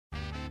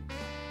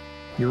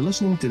You're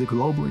listening to the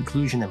Global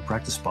Inclusion in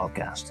Practice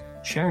podcast,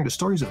 sharing the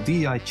stories of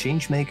DEI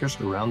changemakers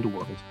around the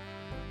world.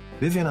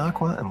 Vivian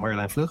Aqua and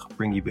Marjolein Vlug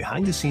bring you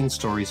behind-the-scenes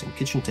stories and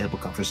kitchen table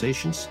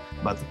conversations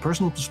about the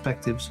personal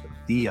perspectives of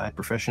DEI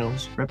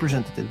professionals,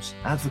 representatives,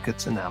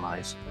 advocates, and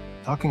allies,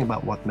 talking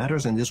about what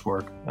matters in this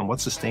work and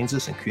what sustains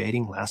us in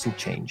creating lasting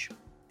change.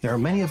 There are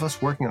many of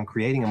us working on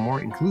creating a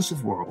more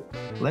inclusive world.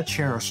 Let's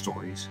share our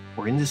stories.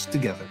 We're in this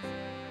together.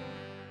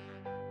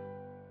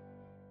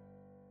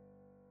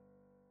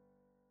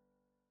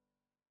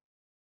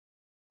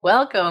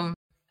 Welcome,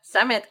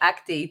 Samet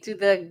Akti, to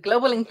the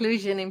Global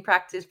Inclusion in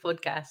Practice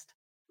podcast.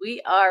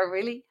 We are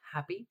really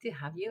happy to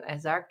have you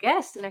as our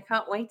guest, and I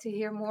can't wait to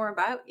hear more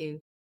about you.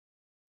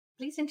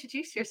 Please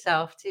introduce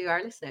yourself to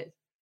our listeners.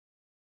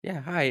 Yeah,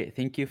 hi.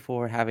 Thank you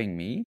for having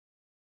me.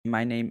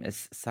 My name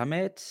is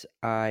Samet.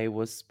 I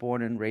was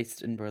born and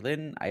raised in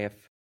Berlin. I have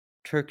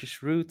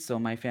Turkish roots, so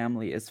my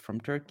family is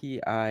from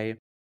Turkey. I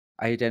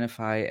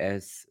identify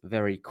as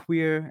very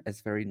queer,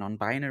 as very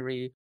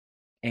non-binary,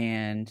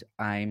 and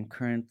I'm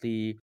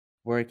currently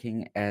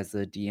working as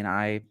a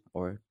DNI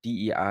or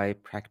DEI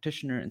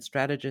practitioner and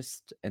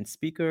strategist and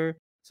speaker.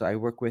 So I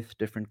work with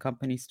different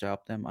companies to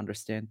help them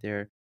understand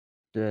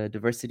the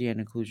diversity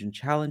and inclusion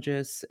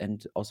challenges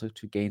and also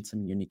to gain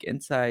some unique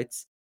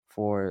insights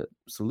for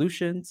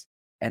solutions.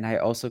 And I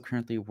also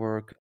currently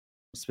work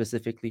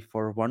specifically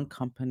for one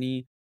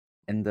company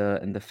in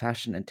the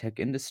fashion and tech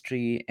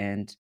industry,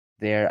 and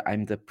there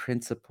I'm the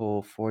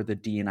principal for the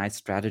D&I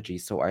strategy.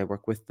 So I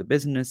work with the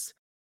business,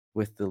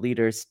 with the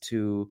leaders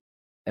to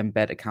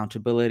embed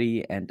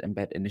accountability and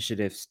embed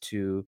initiatives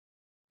to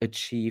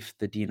achieve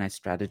the D&I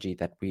strategy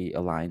that we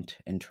aligned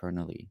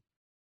internally.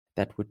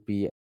 That would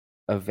be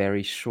a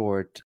very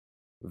short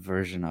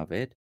version of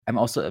it. I'm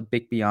also a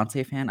big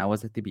Beyoncé fan. I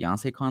was at the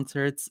Beyoncé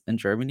concerts in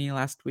Germany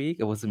last week.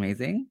 It was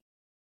amazing.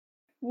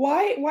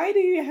 Why do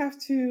you have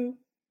to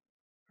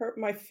hurt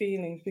my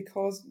feelings?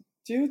 Because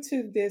due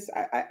to this,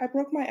 I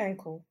broke my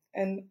ankle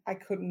and I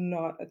could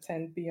not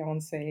attend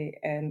Beyonce.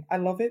 And I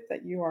love it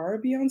that you are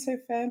a Beyonce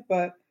fan,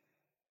 but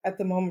at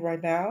the moment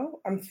right now,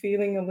 I'm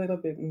feeling a little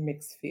bit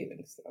mixed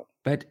feelings. So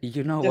But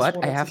you know just what? I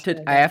wanted to have share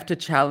to I that. have to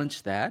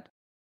challenge that.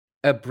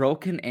 A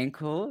broken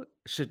ankle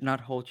should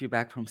not hold you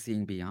back from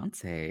seeing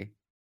Beyoncé.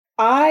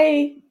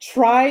 I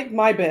tried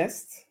my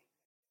best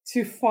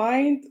to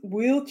find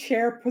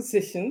wheelchair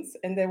positions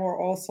and they were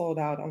all sold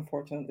out,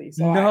 unfortunately.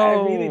 So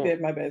I really No. did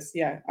my best.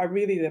 Yeah, I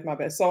really did my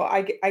best. So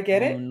I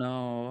get Oh it.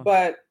 no.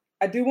 But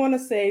I do want to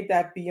say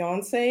that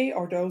Beyonce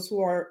or those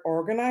who are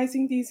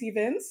organizing these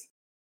events,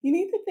 you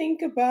need to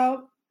think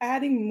about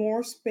adding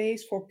more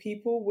space for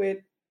people with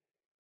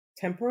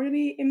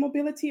temporary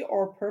immobility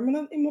or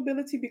permanent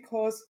immobility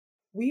because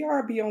we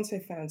are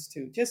Beyonce fans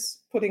too.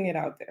 Just putting it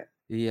out there.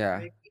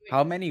 Yeah.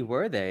 How many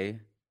were they?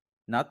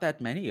 Not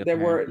that many, There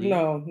were apparently.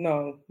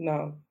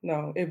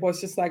 no. It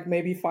was just like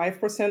maybe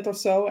 5% or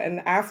so.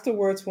 And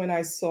afterwards, when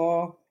I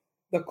saw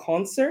the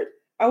concert,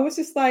 I was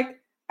just like,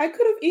 I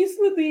could have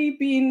easily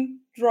been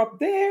dropped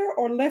there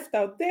or left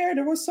out there.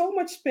 There was so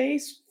much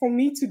space for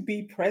me to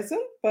be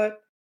present,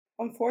 but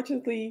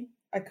unfortunately,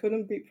 I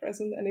couldn't be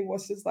present. And it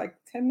was just like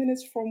 10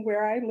 minutes from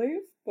where I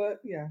live. But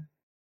yeah.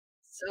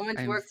 So much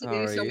I'm work to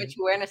do, so sorry. much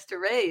awareness to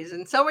raise,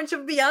 and so much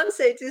of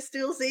Beyonce to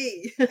still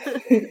see.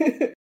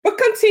 But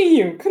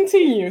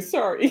continue.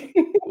 Sorry.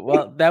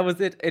 Well, that was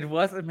it. It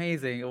was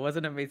amazing. It was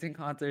an amazing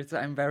concert. So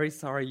I'm very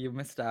sorry you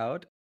missed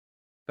out.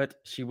 But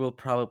she will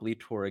probably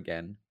tour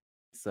again.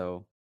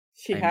 So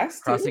She I'm has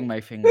to. crossing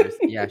my fingers.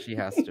 Yeah, she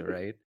has to,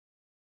 right?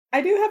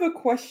 I do have a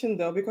question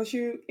though, because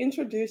you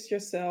introduced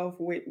yourself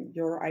with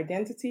your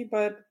identity,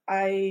 but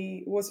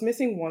I was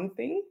missing one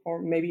thing,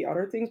 or maybe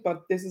other things,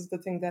 but this is the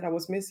thing that I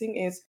was missing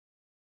is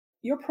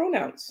your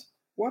pronouns.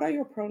 What are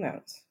your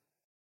pronouns?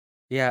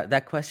 Yeah,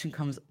 that question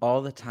comes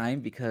all the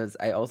time because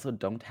I also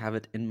don't have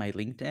it in my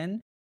LinkedIn.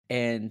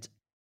 And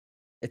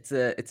it's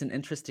an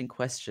interesting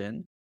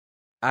question.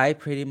 I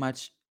pretty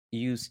much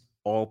use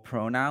all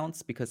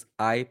pronouns because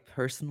I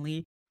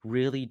personally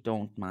really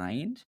don't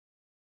mind.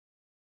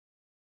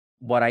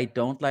 What I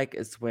don't like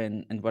is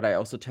when, and what I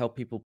also tell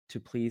people to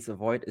please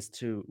avoid, is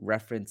to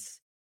reference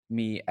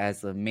me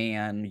as a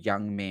man,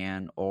 young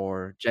man,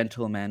 or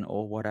gentleman,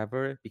 or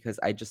whatever, because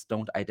I just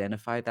don't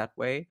identify that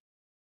way.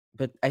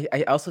 But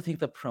I also think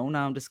the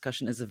pronoun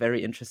discussion is a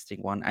very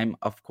interesting one. I'm,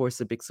 of course,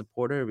 a big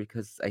supporter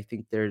because I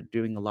think they're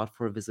doing a lot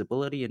for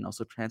visibility and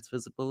also trans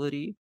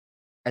visibility.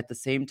 At the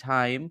same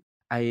time,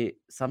 I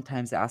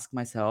sometimes ask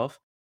myself,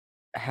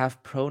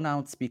 have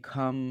pronouns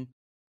become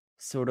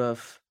sort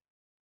of,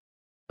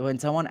 when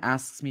someone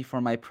asks me for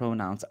my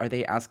pronouns, are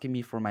they asking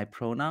me for my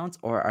pronouns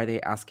or are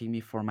they asking me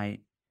for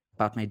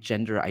about my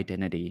gender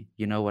identity?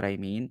 You know what I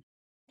mean?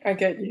 I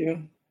get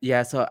you.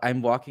 Yeah, so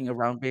I'm walking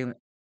around being,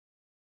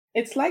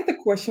 It's like the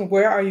question,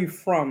 where are you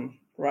from?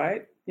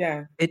 Right?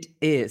 Yeah. it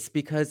is,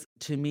 because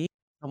to me,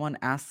 someone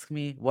asks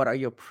me, what are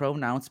your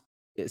pronouns?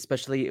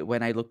 Especially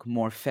when I look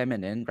more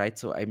feminine, right?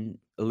 So I'm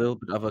a little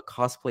bit of a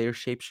cosplayer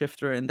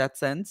shapeshifter in that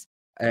sense.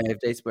 I have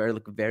days where I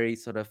look very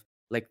sort of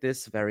like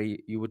this,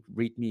 very, you would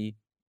read me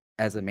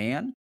as a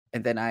man.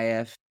 And then I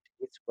have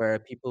days where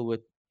people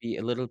would be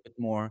a little bit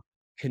more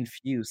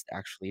confused,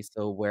 actually.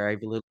 So where I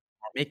have a little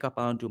more makeup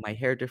on, do my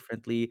hair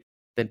differently,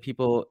 then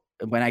people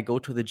when I go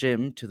to the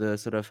gym, to the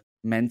sort of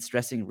men's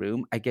dressing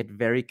room, I get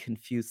very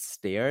confused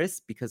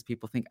stares because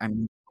people think I'm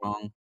in the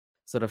wrong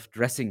sort of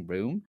dressing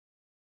room.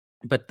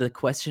 But the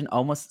question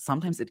almost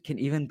sometimes it can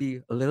even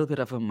be a little bit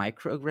of a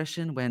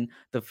microaggression when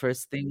the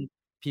first thing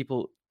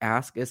people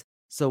ask is,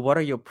 "So what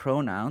are your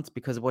pronouns?"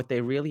 Because what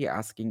they're really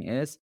asking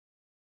is,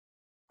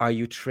 "Are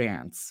you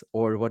trans?"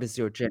 or "What is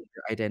your gender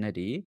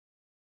identity?"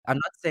 I'm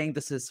not saying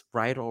this is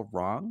right or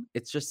wrong,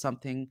 it's just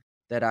something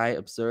that I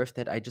observed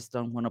that I just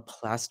don't wanna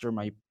plaster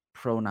my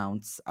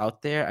pronouns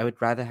out there. I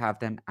would rather have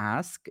them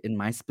ask in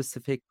my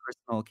specific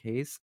personal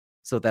case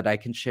so that I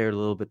can share a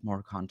little bit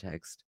more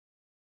context.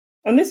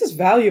 And this is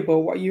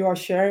valuable, what you are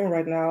sharing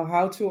right now,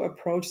 how to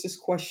approach this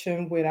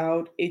question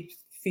without it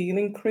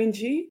feeling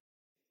cringy.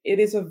 It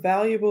is a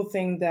valuable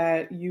thing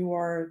that you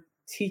are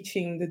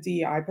teaching the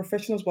DEI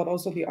professionals, but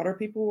also the other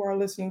people who are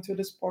listening to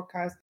this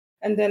podcast.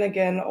 And then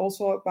again,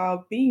 also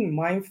about being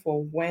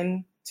mindful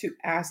when to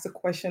ask the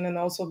question and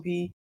also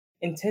be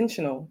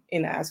intentional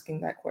in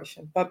asking that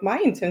question. But my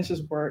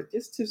intentions were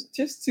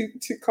just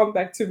to come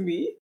back to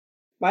me.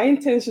 My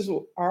intentions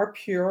are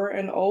pure,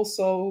 and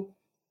also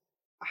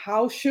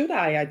how should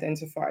I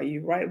identify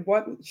you, right?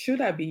 What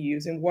should I be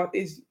using? What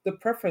is the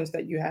preference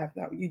that you have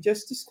now? You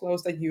just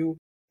disclosed that you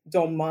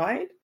don't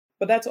mind,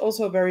 but that's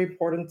also a very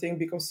important thing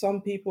because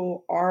some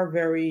people are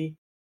very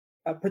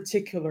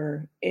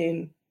particular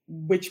in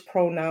which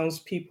pronouns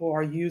people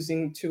are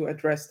using to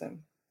address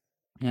them.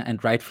 Yeah,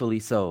 and rightfully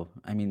so.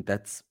 I mean,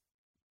 that's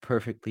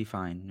perfectly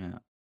fine, yeah.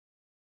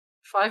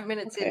 5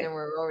 minutes in and Okay.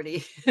 we're already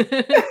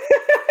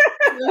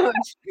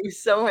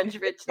so much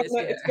richness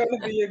here. It's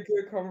gonna be a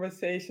good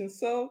conversation.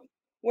 So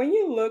when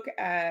you look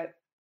at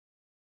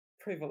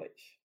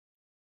privilege,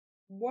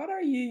 what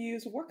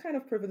kind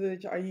of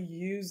privilege are you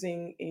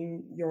using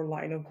in your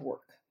line of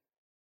work?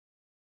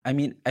 I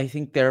mean, I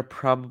think there are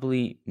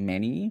probably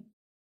many.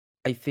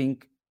 I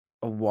think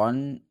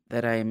one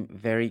that I'm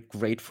very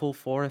grateful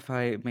for, if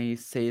I may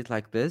say it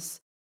like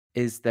this,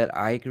 is that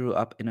I grew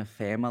up in a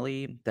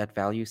family that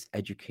values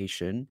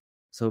education.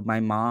 So my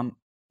mom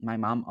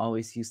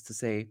always used to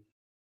say,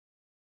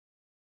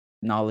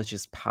 knowledge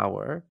is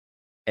power.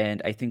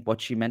 And I think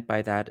what she meant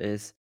by that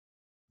is,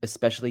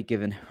 especially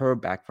given her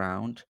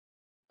background,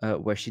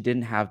 where she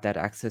didn't have that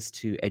access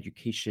to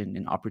education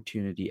and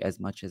opportunity as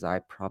much as I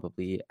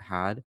probably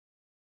had,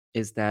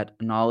 is that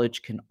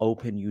knowledge can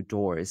open you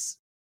doors.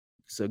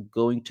 So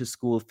going to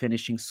school,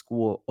 finishing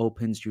school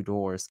opens you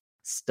doors.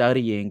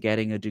 Studying,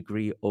 getting a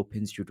degree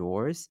opens you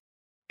doors.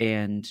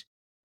 And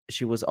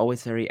she was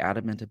always very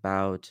adamant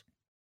about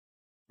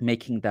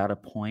making that a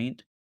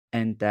point,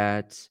 and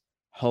that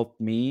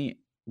helped me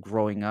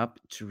growing up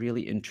to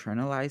really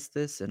internalize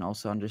this and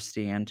also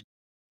understand,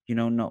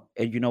 no,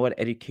 you know what,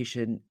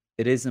 education,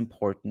 it is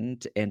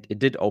important, and it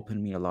did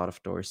open me a lot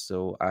of doors.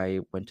 So I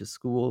went to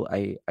school,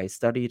 I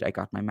studied, I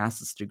got my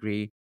master's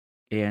degree,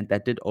 and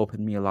that did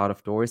open me a lot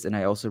of doors. And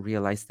I also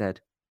realized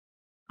that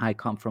I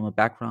come from a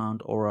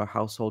background or a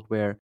household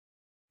where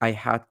I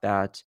had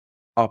that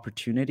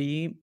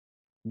opportunity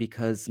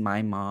because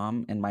my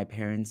mom and my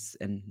parents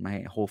and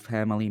my whole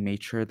family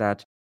made sure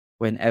that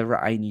whenever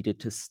I needed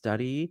to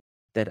study,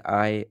 that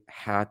I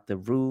had the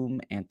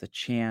room and the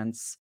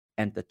chance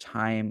and the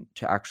time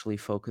to actually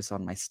focus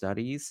on my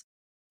studies.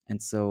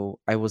 And so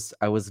I was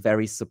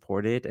very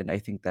supported, and I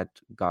think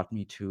that got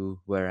me to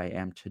where I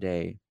am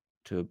today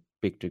to a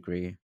big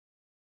degree.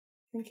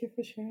 Thank you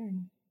for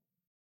sharing.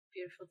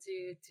 Beautiful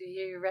to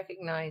hear you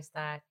recognize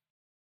that.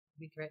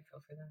 Be grateful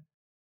for that.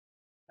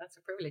 That's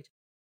a privilege.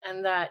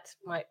 And that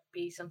might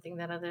be something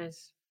that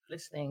others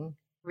listening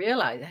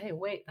realize. Hey,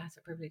 wait, that's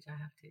a privilege I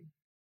have too.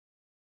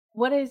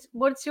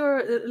 What's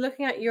your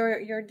looking at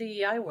your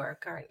DEI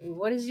work, aren't you?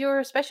 What is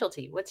your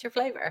specialty? What's your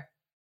flavor?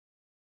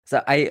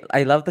 So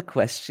I love the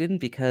question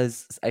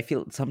because I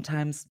feel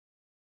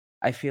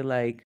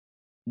like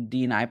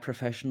D&I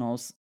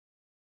professionals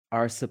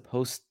are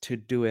supposed to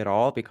do it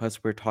all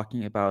because we're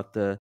talking about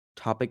the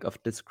topic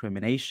of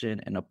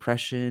discrimination and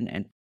oppression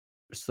and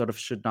sort of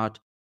should not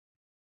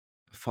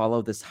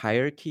follow this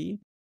hierarchy.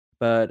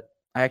 But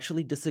I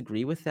actually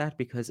disagree with that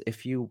because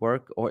if you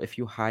work or if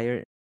you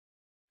hire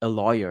a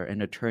lawyer,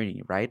 an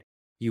attorney, right?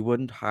 You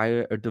wouldn't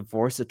hire a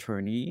divorce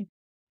attorney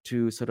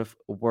to sort of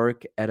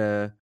work at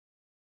a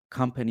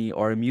company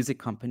or a music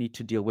company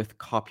to deal with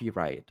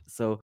copyright.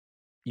 So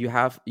you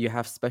have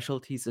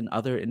specialties in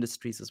other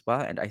industries as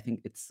well, and I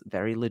think it's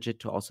very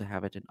legit to also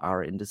have it in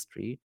our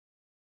industry.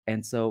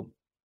 And so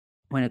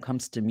when it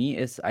comes to me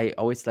is I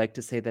always like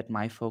to say that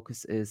my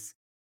focus is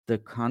the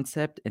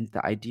concept and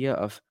the idea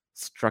of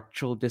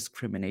structural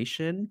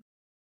discrimination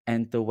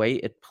and the way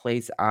it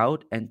plays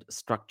out and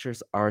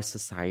structures our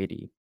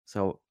society.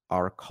 So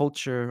our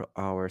culture,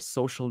 our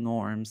social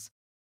norms,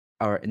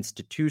 our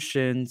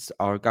institutions,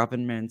 our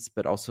governments,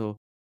 but also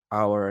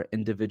our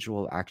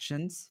individual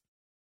actions.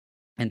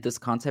 And this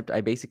concept,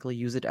 I basically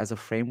use it as a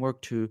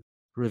framework to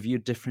review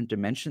different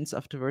dimensions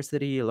of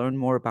diversity, learn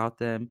more about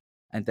them,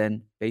 and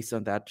then based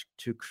on that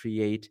to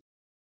create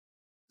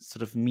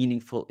sort of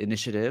meaningful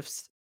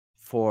initiatives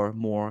for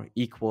more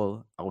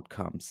equal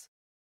outcomes.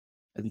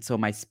 And so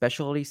my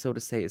specialty, so to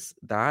say, is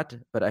that,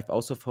 but I've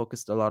also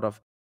focused a lot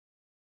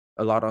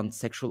on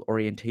sexual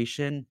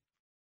orientation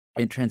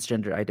and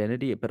transgender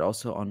identity, but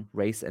also on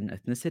race and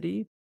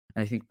ethnicity.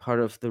 And I think part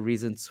of the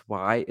reasons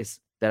why is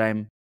that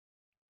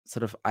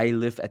I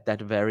live at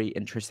that very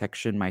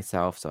intersection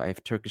myself. So I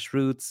have Turkish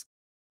roots,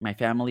 my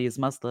family is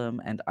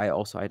Muslim, and I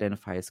also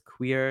identify as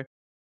queer.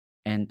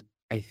 And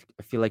I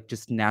feel like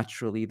just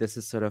naturally, this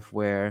is sort of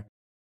where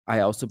I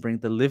also bring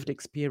the lived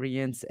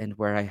experience and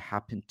where I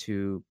happen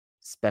to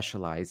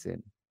specialize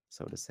in,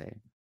 so to say.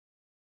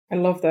 I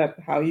love that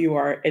how you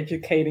are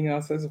educating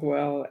us as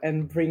well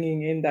and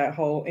bringing in that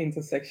whole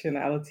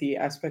intersectionality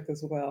aspect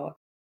as well.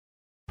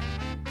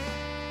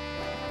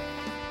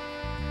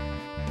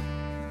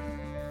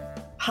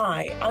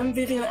 Hi, I'm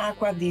Vivian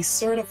Aqua, the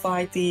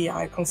certified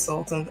DEI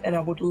consultant, and I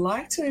would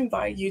like to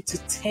invite you to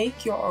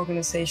take your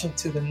organization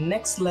to the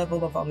next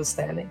level of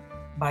understanding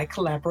by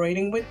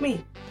collaborating with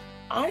me.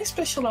 I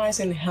specialize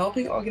in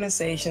helping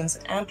organizations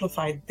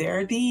amplify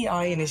their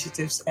DEI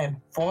initiatives and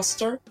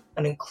foster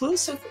an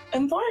inclusive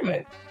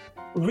environment.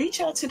 Reach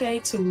out today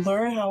to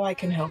learn how I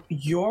can help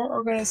your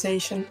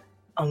organization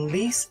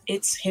unleash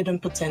its hidden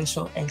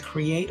potential and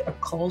create a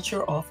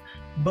culture of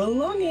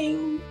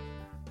belonging.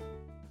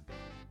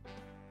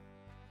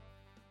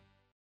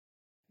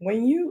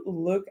 When you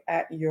look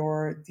at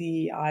your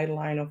DEI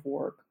line of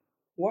work,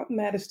 what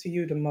matters to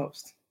you the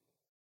most?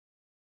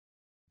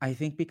 I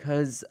think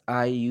because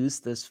I use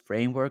this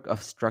framework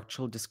of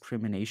structural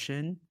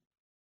discrimination,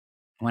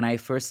 when I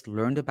first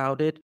learned about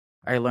it,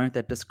 I learned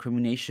that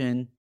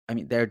discrimination, I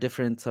mean, there are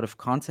different sort of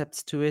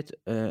concepts to it.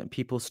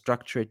 People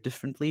structure it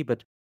differently,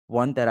 but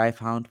one that I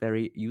found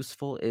very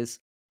useful is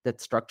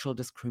that structural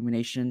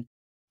discrimination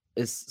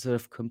is sort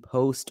of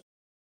composed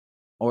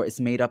or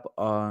is made up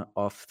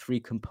of three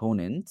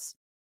components.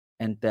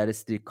 And that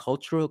is the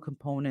cultural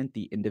component,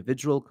 the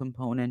individual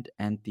component,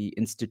 and the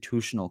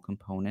institutional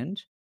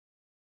component.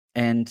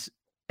 And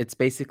it's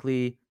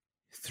basically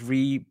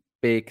three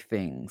big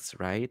things,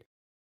 right?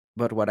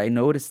 But what I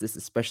noticed is,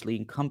 especially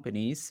in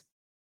companies,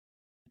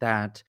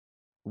 that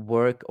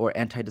work or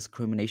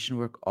anti-discrimination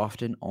work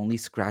often only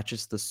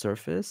scratches the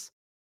surface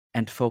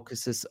and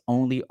focuses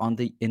only on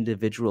the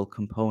individual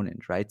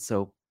component, right?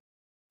 So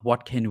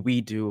what can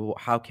we do?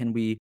 How can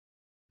we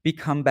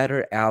become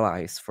better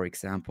allies, for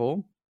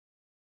example?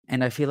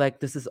 And I feel like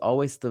this is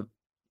always a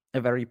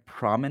very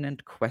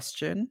prominent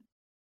question,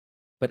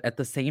 but at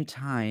the same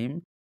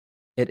time,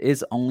 it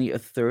is only a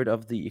third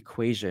of the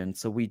equation.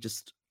 So we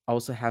just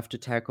also have to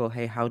tackle,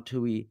 hey, how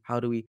do we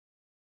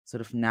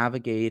sort of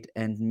navigate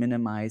and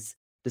minimize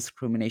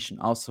discrimination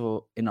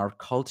also in our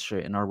culture,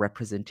 in our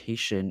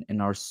representation,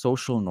 in our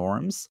social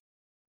norms,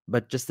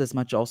 but just as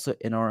much also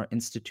in our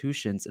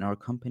institutions, in our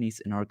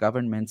companies, in our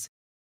governments,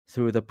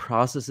 through the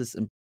processes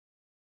and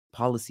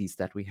policies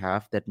that we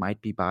have that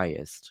might be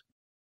biased.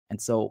 And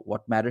so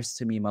what matters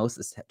to me most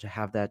is to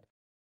have that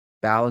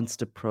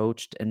balanced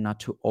approach and not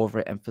to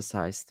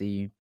overemphasize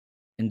the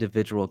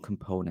individual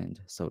component,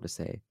 so to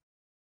say.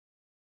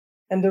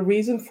 And the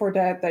reason for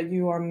that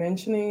you are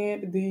mentioning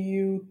it, do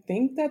you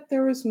think that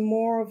there is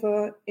more of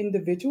a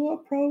individual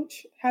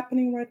approach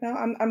happening right now?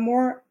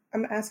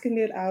 I'm asking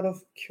it out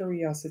of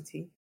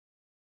curiosity.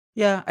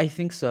 Yeah, I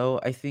think so.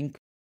 I think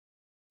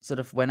sort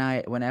of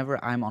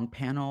whenever I'm on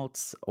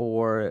panels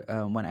or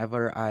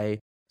whenever I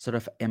sort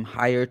of am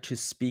hired to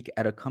speak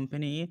at a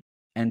company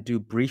and do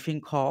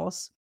briefing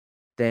calls,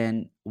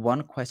 then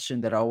one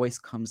question that always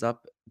comes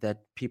up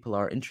that people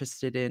are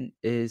interested in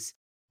is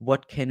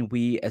what can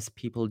we as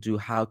people do?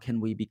 How can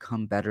we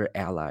become better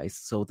allies?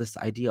 So this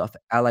idea of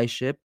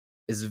allyship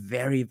is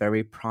very,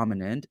 very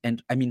prominent.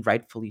 And I mean,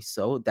 rightfully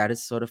so. That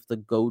is sort of the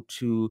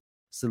go-to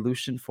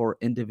solution for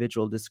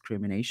individual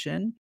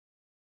discrimination.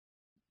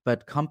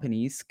 But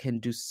companies can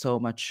do so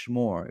much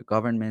more.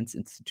 Governments,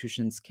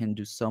 institutions can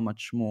do so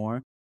much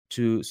more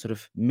to sort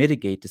of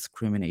mitigate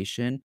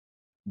discrimination,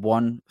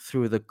 one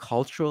through the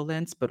cultural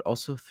lens, but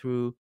also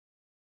through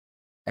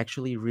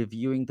actually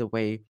reviewing the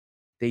way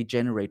they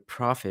generate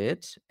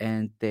profit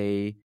and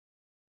the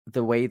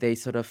way they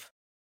sort of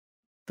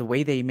the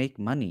way they make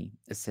money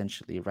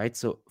essentially, right?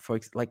 So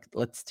like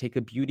let's take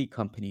a beauty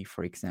company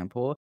for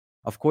example.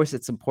 Of course,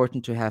 it's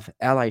important to have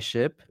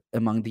allyship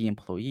among the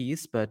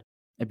employees, but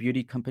a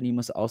beauty company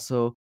must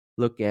also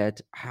look at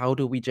how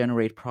do we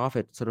generate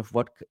profit, sort of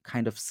what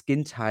kind of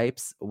skin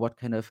types, what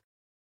kind of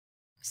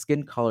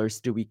skin colors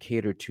do we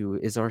cater to?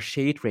 Is our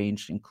shade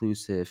range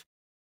inclusive?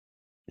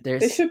 They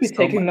There's should be so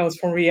taking much. notes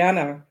from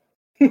Rihanna.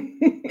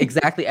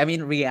 Exactly. I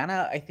mean,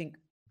 Rihanna, I think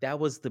that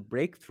was the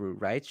breakthrough,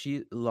 right?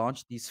 She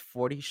launched these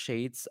 40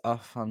 shades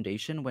of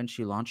foundation when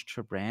she launched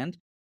her brand.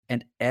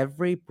 And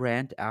every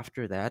brand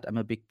after that, I'm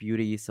a big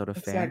beauty sort of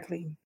fan.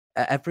 Exactly.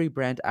 Every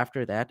brand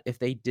after that, if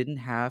they didn't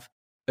have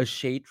a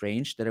shade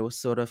range that it was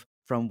sort of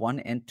from one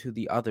end to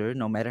the other,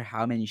 no matter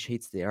how many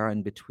shades there are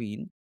in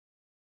between,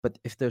 But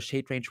if the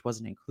shade range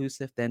wasn't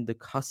inclusive, then the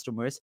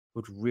customers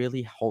would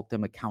really hold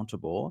them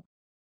accountable.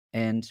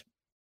 And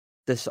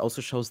this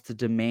also shows the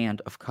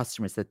demand of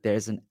customers that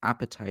there's an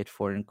appetite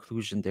for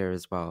inclusion there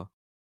as well.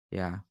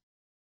 Yeah.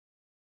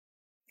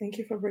 Thank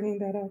you for bringing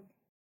that up.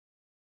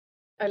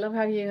 I love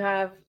how you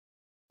have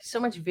so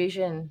much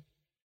vision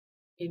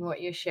in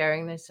what you're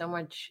sharing. There's so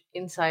much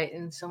insight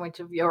and so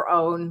much of your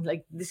own.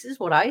 Like, this is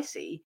what I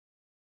see.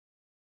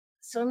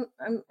 So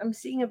I'm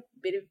seeing a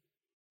bit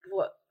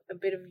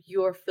of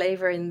your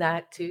flavor in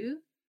that too.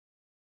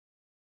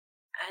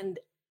 And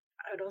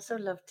I would also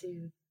love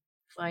to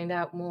find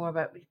out more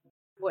about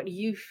what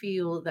you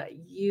feel that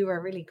you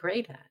are really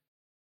great at.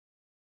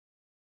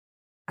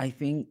 I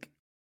think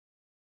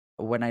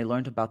when I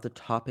learned about the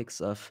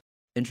topics of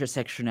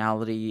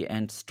intersectionality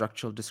and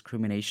structural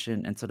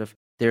discrimination and sort of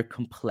their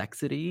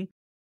complexity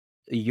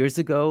years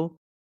ago,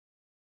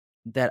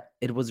 that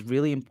it was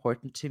really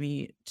important to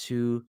me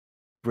to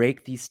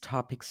break these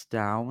topics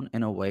down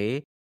in a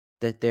way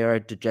that they are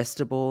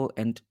digestible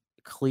and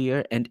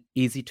clear and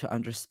easy to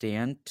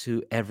understand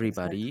to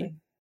everybody. Exactly.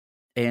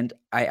 And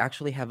I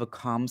actually have a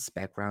comms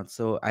background.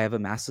 So I have a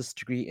master's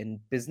degree in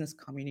business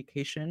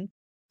communication.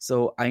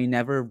 So I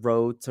never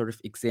wrote sort of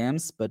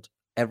exams, but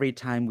every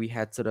time we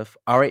had sort of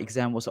our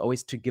exam was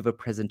always to give a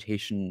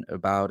presentation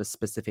about a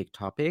specific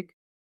topic.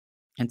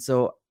 And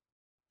so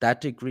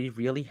that degree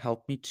really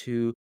helped me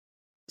to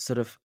sort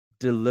of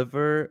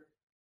deliver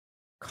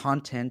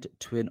content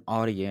to an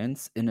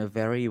audience in a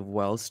very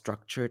well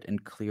structured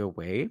and clear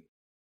way.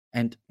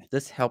 And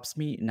this helps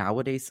me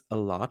nowadays a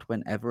lot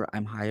whenever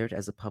I'm hired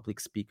as a public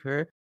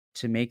speaker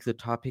to make the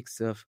topics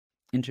of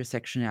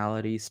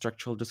intersectionality,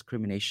 structural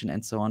discrimination,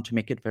 and so on to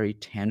make it very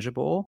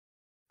tangible,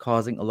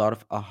 causing a lot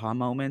of aha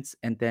moments.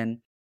 And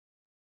then,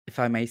 if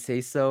I may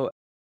say so,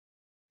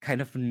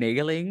 kind of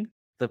nailing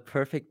the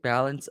perfect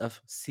balance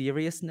of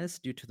seriousness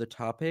due to the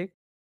topic,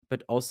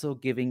 but also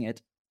giving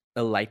it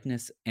a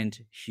lightness and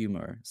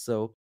humor.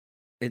 So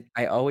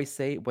I always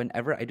say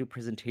whenever I do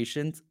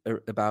presentations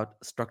about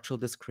structural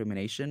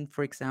discrimination,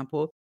 for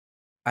example,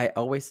 I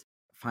always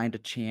find a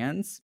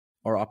chance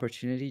or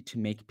opportunity to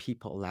make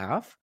people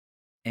laugh.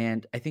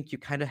 And I think you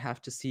kind of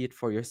have to see it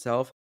for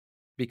yourself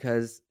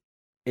because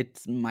it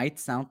might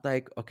sound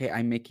like, okay,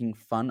 I'm making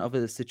fun of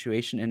a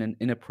situation in an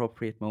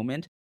inappropriate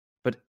moment,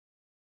 but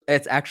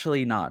it's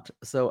actually not.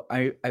 So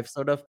I've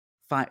sort of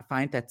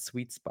find that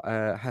sweet spot,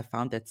 have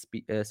found that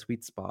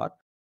sweet spot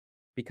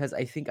because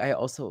I think I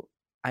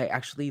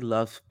actually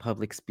love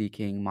public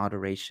speaking,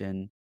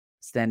 moderation,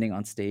 standing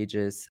on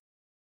stages.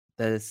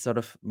 That is sort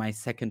of my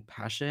second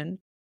passion.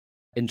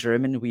 In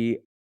German, we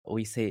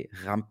say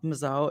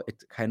Rampensau.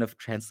 It kind of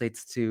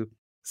translates to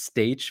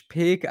stage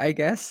pig, I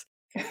guess.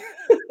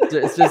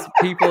 It's just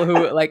people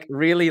who, like,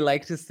 really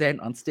like to stand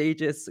on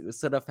stages, who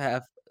sort of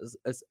have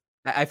s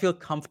I feel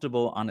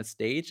comfortable on a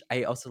stage.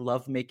 I also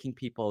love making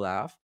people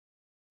laugh.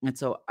 And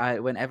so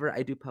whenever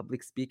I do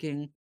public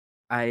speaking,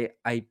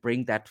 I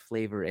bring that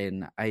flavor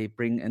in. I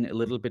bring in a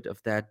little bit of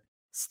that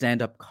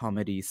stand-up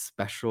comedy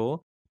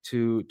special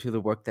to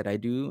the work that I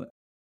do.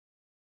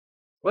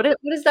 What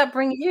does that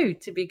bring you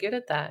to be good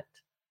at that?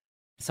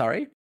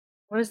 Sorry?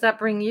 What does that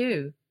bring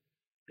you,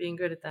 being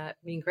good at that,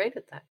 being great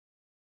at that?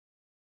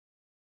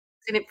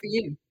 What's in it for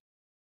you?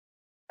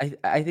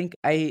 I think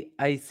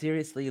I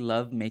seriously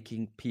love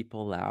making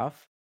people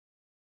laugh.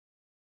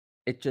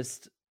 It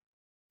just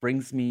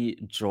brings me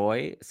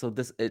joy. So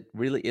it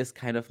really is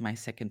kind of my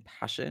second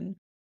passion.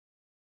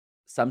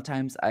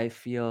 Sometimes I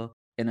feel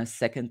in a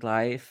second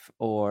life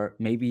or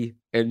maybe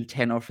in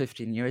 10 or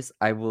 15 years,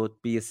 I will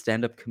be a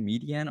stand-up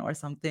comedian or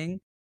something.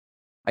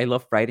 I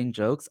love writing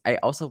jokes. I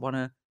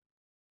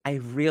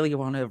really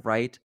wanna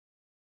write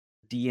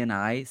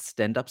D&I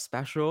stand-up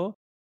special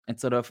and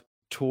sort of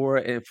tour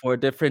it for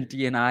different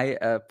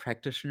D&I,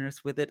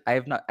 practitioners with it.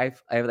 I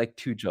have, like,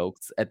 2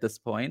 jokes at this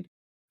point,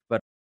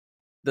 but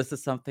this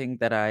is something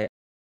that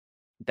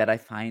I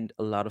find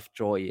a lot of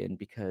joy in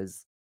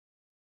because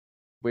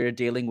we're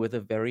dealing with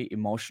a very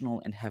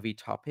emotional and heavy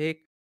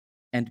topic,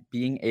 and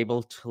being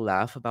able to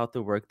laugh about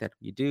the work that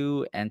we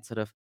do and sort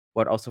of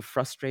what also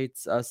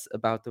frustrates us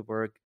about the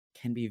work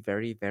can be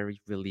very,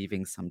 very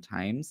relieving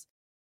sometimes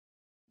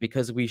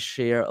because we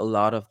share a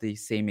lot of the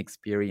same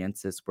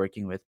experiences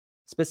working with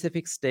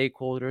specific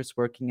stakeholders,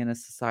 working in a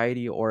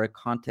society or a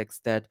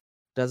context that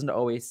doesn't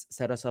always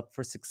set us up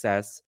for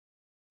success.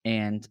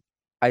 And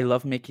I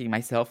love making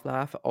myself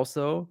laugh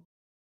also.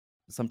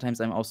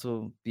 Sometimes I'm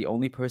also the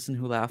only person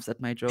who laughs at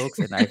my jokes,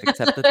 and I've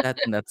accepted that,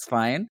 and that's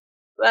fine.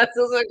 That's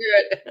also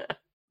good.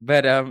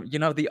 But,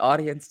 the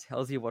audience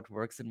tells you what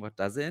works and what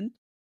doesn't.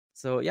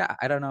 So, yeah,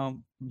 I don't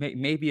know,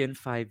 maybe in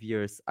 5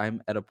 years,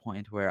 I'm at a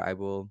point where I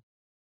will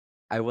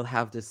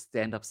have this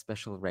stand-up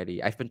special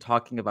ready. I've been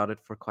talking about it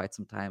for quite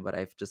some time, but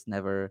I've just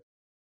never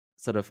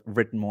sort of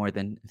written more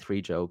than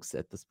 3 jokes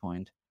at this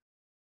point.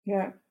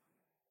 Yeah,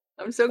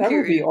 I'm so that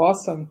would be curious.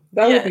 awesome.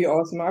 That would Yes. be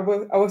awesome. I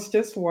was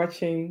just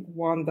watching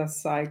Wanda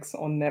Sykes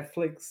on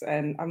Netflix,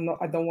 and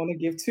I don't want to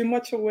give too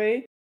much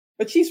away,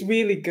 but she's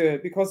really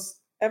good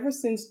because ever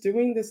since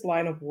doing this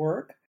line of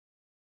work,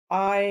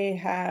 I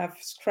have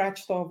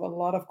scratched off a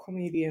lot of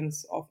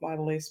comedians off my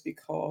list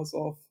because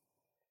of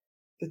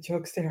the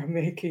jokes they are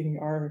making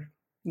are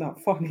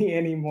not funny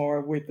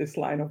anymore with this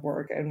line of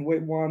work. And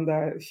with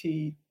Wanda,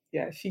 she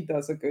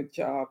does a good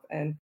job.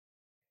 And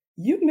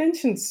you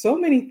mentioned so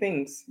many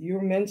things.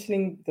 You're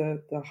mentioning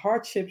the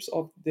hardships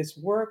of this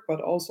work,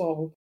 but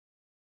also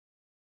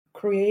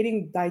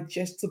creating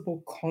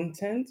digestible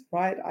content,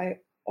 right? I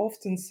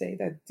often say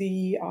that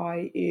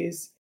DEI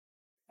is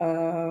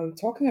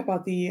talking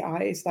about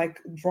DEI is like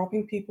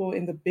dropping people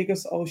in the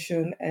biggest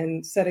ocean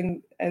and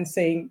setting and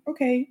saying,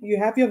 okay, you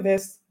have your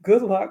vest,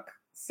 good luck,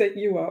 set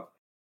you up.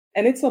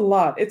 And it's a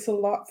lot. It's a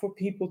lot for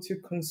people to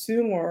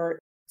consume, or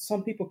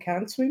some people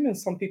can swim and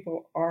some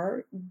people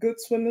are good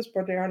swimmers,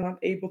 but they are not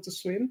able to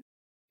swim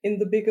in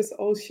the biggest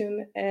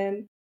ocean.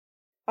 And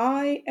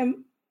I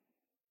am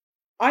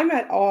I'm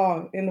at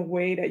awe in the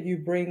way that you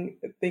bring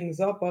things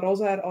up, but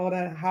also at awe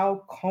at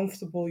how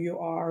comfortable you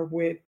are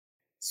with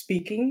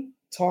speaking,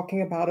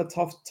 talking about a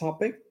tough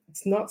topic.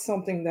 It's not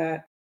something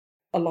that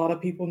a lot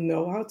of people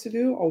know how to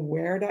do or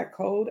wear that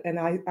coat. And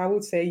I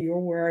would say you're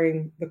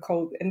wearing the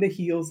coat and the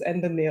heels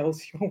and the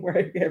nails. You're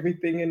wearing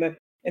everything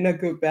in a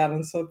good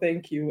balance. So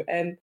thank you.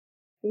 And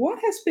what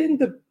has been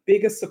the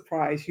biggest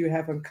surprise you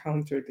have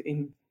encountered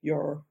in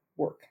your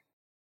work?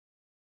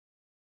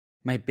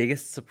 My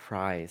biggest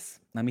surprise.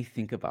 Let me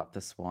think about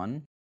this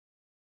one.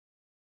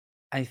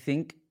 I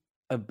think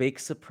a big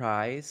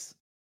surprise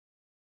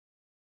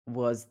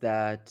was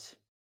that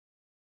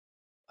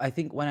I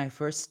think when I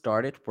first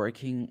started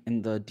working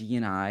in the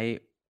D&I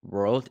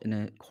world in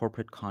a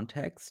corporate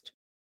context,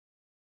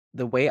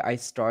 the way I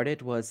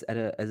started was at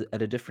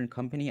a different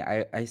company.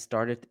 I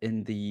started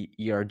in the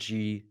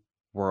ERG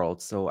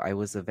world, so I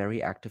was a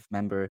very active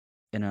member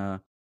in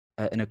a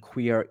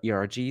queer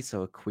ERG,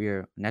 so a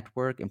queer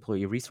network,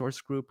 employee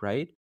resource group,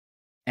 right?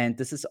 And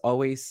this is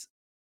always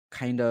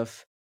kind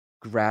of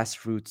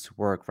grassroots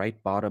work, right?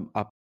 Bottom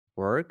up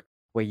work,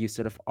 where you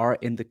sort of are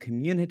in the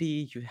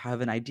community, you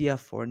have an idea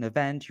for an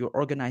event, you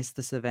organize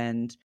this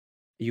event,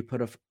 you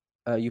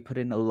you put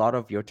in a lot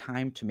of your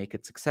time to make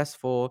it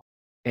successful,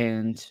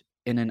 and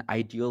in an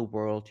ideal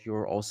world,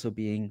 you're also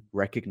being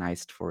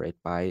recognized for it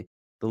by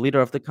the leader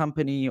of the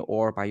company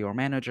or by your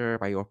manager,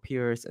 by your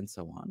peers, and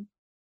so on.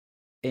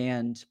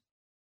 And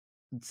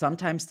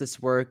sometimes this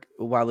work,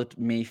 while it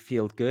may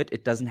feel good,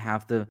 it doesn't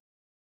have the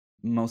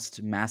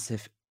most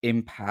massive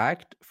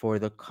impact for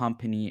the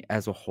company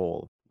as a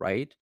whole,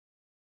 right?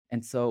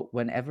 And so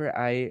when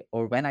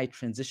I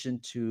transition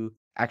to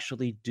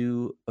actually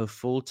do a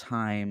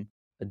full-time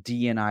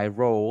D&I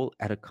role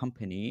at a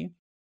company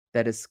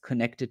that is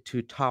connected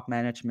to top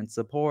management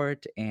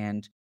support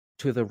and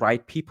to the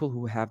right people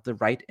who have the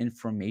right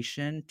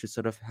information to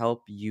sort of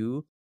help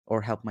you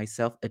or help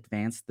myself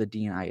advance the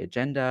D&I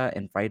agenda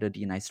and write a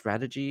D&I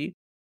strategy,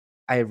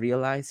 I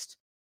realized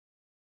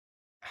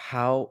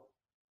how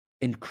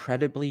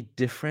incredibly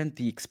different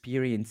the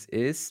experience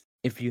is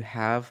if you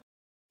have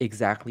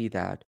exactly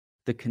that,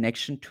 the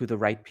connection to the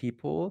right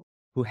people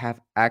who have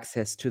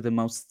access to the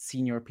most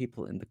senior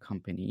people in the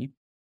company.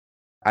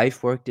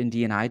 I've worked in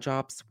D&I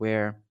jobs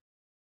where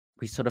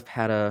we sort of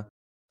had a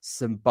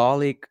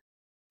symbolic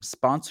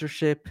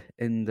sponsorship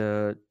in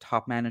the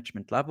top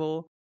management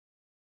level,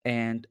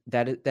 and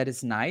that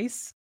is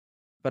nice,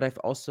 but I've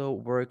also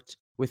worked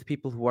with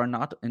people who are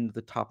not in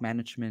the top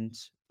management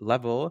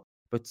level,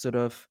 but sort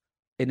of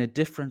in a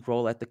different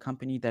role at the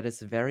company that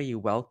is very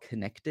well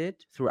connected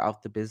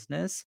throughout the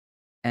business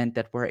and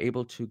that were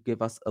able to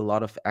give us a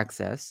lot of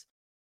access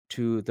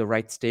to the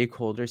right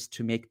stakeholders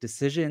to make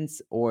decisions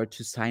or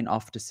to sign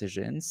off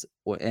decisions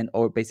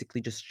or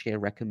basically just share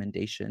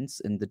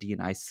recommendations in the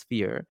D&I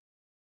sphere.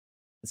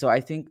 So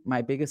I think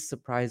my biggest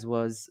surprise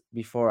was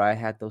before I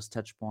had those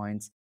touch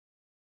points,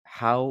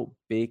 how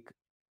big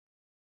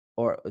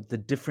or the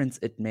difference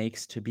it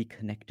makes to be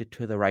connected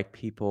to the right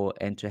people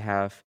and to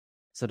have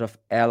sort of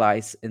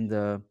allies in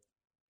the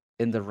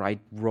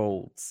right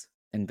roles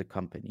in the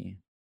company.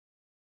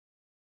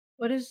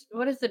 What is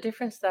the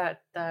difference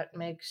that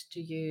makes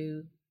to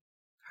you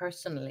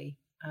personally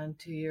and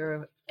to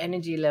your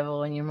energy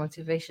level and your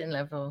motivation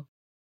level?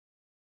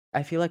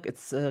 I feel like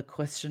it's a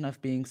question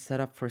of being set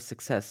up for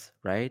success,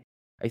 right?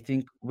 I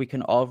think we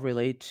can all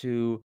relate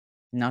to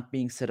not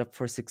being set up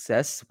for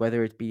success,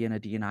 whether it be in a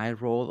D&I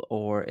role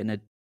or in a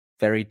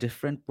very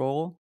different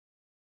role.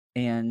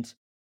 And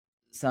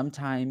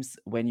sometimes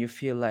when you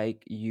feel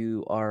like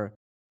you are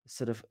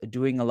sort of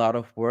doing a lot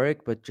of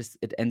work, but just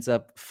it ends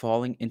up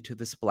falling into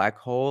this black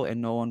hole and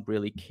no one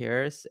really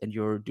cares, and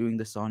you're doing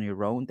this on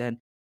your own, then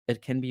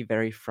it can be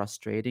very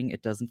frustrating.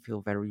 It doesn't feel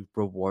very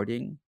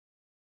rewarding.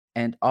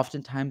 And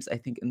oftentimes, I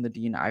think in the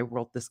D&I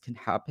world, this can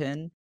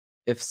happen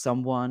if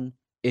someone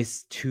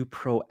is too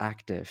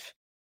proactive,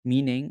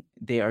 meaning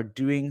they are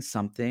doing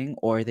something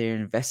or they're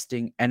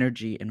investing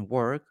energy and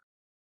work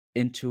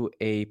into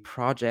a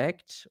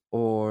project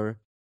or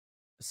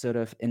sort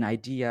of an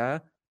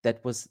idea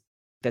that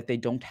they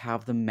don't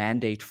have the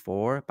mandate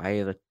for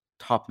by the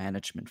top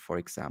management, for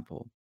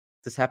example.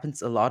 This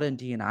happens a lot in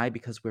D&I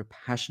because we're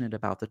passionate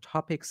about the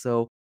topic,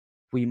 so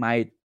we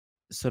might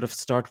sort of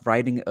start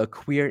writing a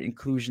queer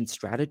inclusion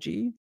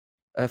strategy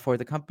for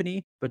the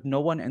company, but no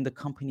one in the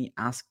company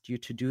asked you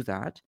to do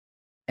that.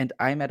 And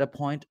I'm at a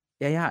point,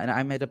 and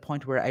I'm at a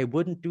point where I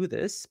wouldn't do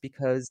this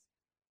because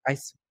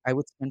I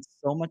would spend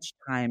so much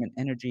time and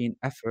energy and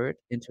effort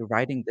into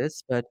writing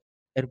this, but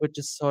it would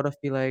just sort of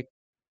be like,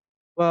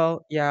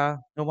 well, yeah,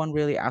 no one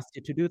really asked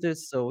you to do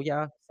this, so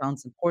yeah,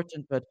 sounds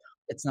important, but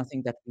it's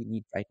nothing that we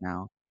need right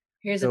now.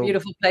 Here's a So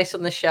beautiful place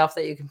on the shelf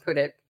that you can put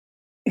it.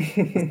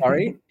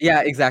 sorry?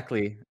 Yeah,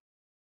 exactly.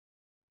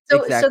 So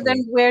then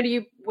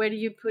Exactly. where do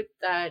you put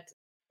that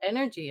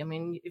energy? I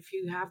mean, if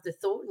you have the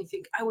thought and you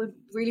think, I would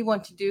really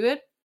want to do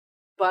it,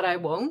 but I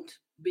won't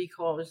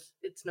because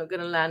it's not going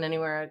to land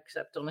anywhere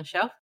except on a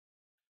shelf.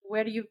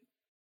 Where do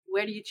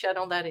you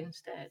channel that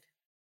instead?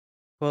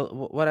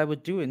 Well, what I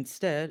would do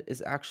instead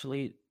is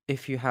actually,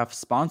 if you have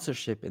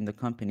sponsorship in the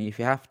company, if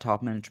you have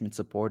top management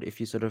support, if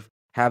you sort of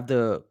have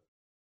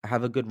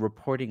a good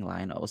reporting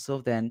line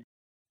also, then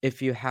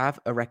if you have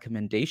a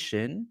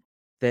recommendation,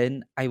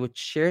 then I would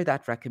share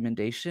that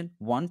recommendation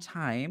one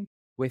time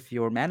with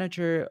your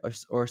manager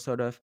or sort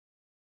of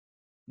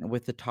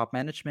with the top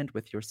management,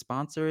 with your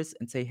sponsors,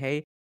 and say,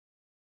 hey,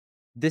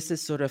 this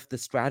is sort of the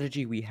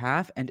strategy we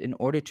have. And in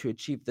order to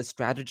achieve the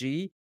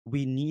strategy,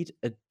 we need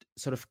a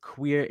sort of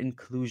queer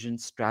inclusion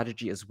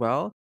strategy as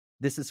well.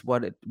 This is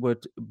what it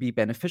would be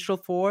beneficial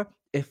for.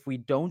 If we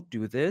don't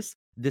do this,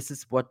 this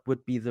is what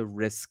would be the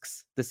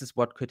risks. This is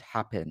what could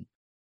happen.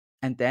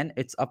 And then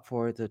it's up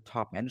for the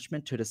top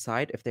management to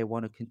decide if they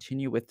want to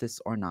continue with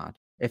this or not.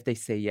 If they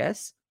say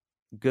yes,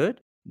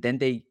 good. Then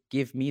they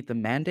give me the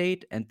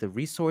mandate and the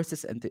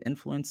resources and the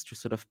influence to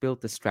sort of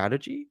build the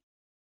strategy.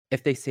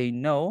 If they say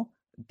no,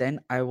 then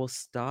I will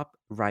stop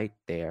right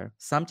there.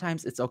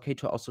 Sometimes it's okay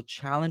to also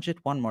challenge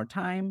it one more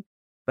time,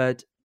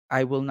 but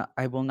I will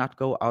not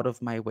go out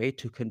of my way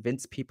to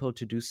convince people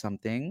to do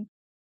something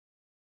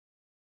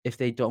if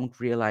they don't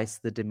realize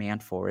the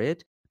demand for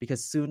it,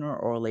 because sooner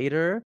or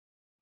later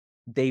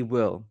they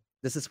will.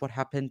 This is what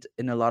happened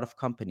in a lot of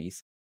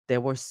companies.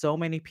 There were so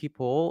many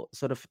people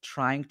sort of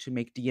trying to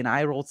make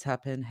D&I roles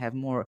happen, have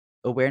more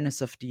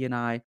awareness of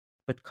D&I,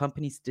 but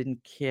companies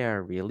didn't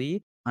care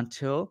really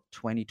until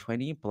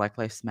 2020. Black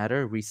Lives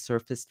Matter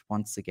resurfaced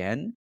once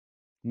again.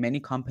 Many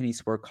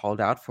companies were called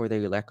out for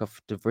their lack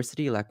of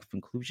diversity, lack of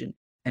inclusion,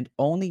 and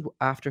only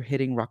after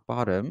hitting rock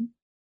bottom,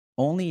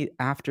 only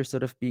after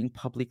sort of being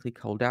publicly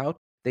called out,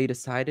 they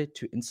decided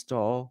to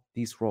install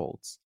these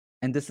roles.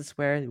 And this is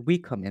where we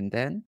come in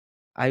then.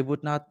 I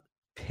would not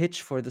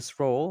pitch for this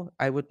role.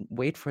 I would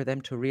wait for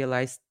them to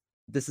realize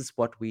this is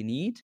what we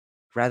need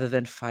rather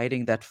than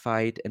fighting that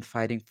fight and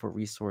fighting for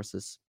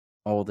resources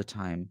all the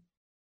time.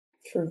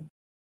 True.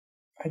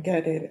 I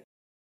get it.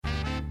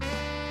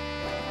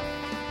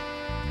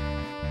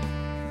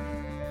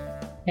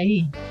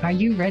 Hey, are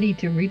you ready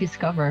to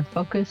rediscover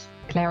focus,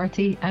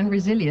 clarity, and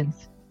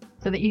resilience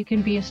so that you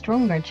can be a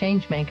stronger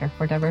change maker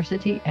for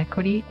diversity,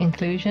 equity,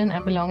 inclusion,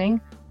 and belonging?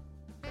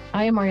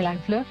 I am Marjolein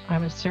Vlug.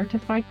 I'm a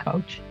certified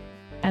coach.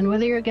 And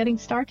whether you're getting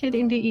started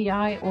in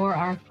DEI or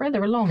are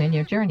further along in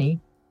your journey,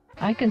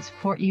 I can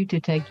support you to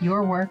take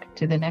your work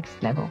to the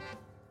next level.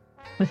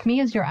 With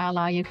me as your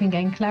ally, you can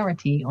gain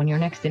clarity on your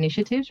next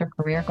initiatives or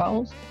career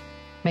goals,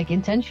 make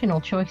intentional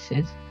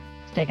choices,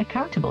 stay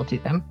accountable to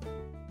them,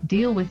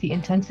 deal with the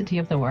intensity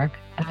of the work,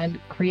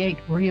 and create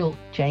real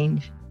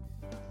change.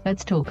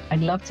 Let's talk. I'd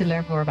love to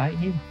learn more about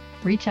you.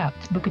 Reach out,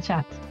 book a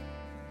chat.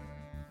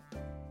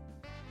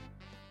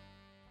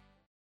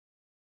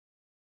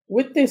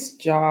 With this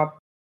job,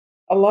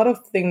 a lot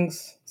of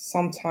things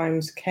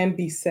sometimes can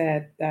be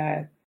said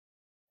that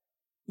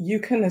you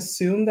can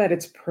assume that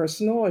it's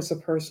personal, it's a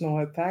personal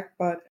attack,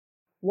 but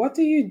what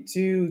do you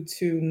do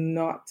to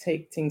not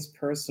take things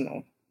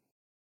personal?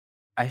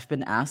 I've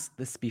been asked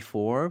this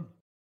before,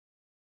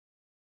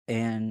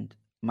 and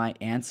my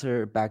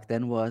answer back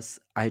then was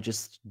I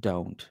just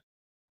don't.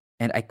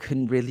 And I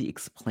couldn't really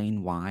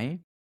explain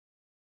why.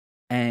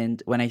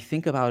 And when I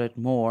think about it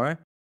more,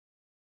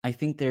 I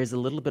think there's a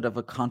little bit of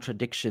a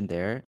contradiction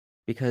there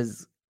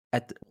because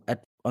at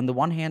on the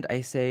one hand,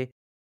 I say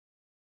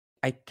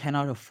I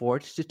cannot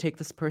afford to take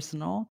this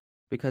personal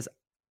because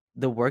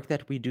the work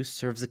that we do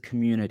serves a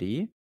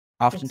community,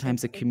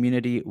 oftentimes a Exactly.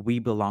 community we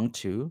belong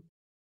to.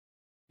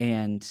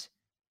 And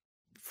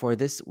for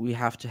this, we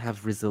have to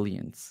have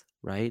resilience,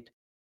 right?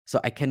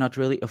 So I cannot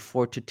really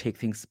afford to take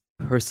things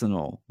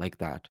personal like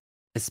that,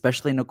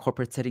 especially in a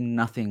corporate setting.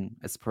 Nothing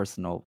is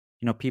personal.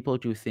 People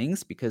do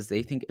things because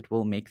they think it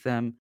will make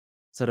them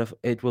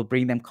it will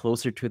bring them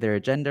closer to their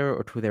agenda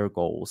or to their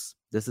goals.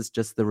 This is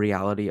just the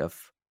reality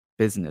of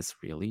business,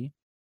 really.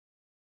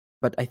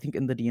 But I think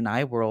in the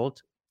D&I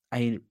world,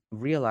 I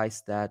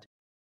realized that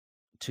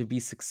to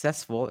be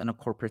successful in a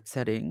corporate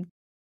setting,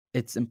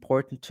 it's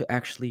important to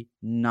actually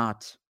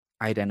not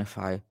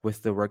identify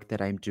with the work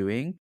that I'm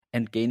doing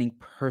and gaining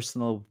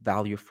personal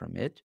value from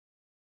it.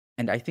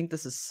 And I think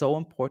this is so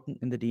important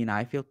in the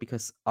D&I field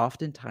because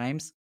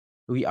oftentimes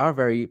we are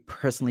very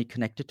personally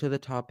connected to the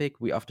topic.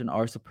 We often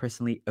are also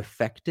personally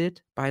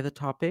affected by the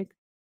topic.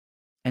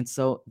 And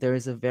so there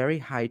is a very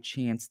high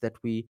chance that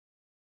we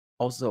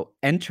also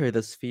enter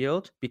this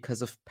field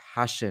because of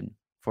passion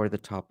for the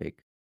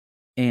topic.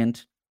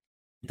 And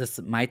this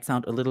might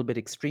sound a little bit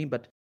extreme,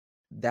 but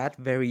that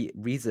very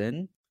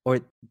reason or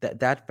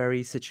that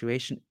very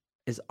situation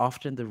is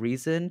often the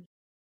reason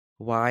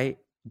why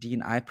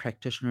D&I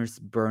practitioners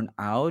burn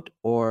out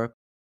or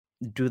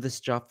do this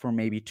job for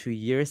maybe 2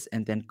 years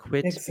and then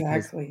quit because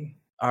Exactly.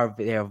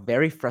 they are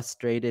very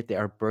frustrated, they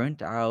are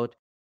burnt out,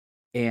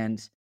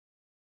 and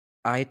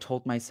I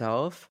told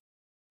myself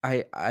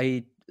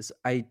I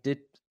did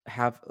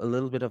have a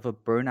little bit of a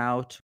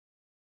burnout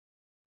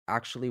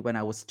actually when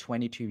I was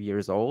 22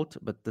 years old,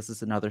 but this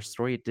is another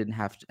story. It didn't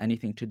have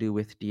anything to do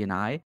with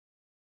D&I,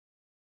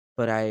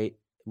 but I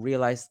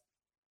realized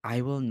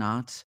I will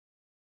not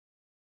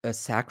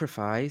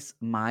sacrifice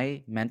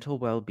my mental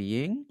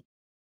well-being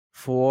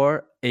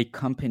for a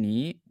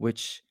company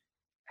which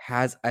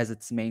has as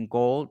its main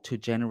goal to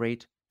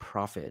generate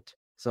profit.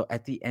 So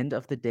at the end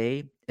of the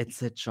day,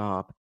 it's a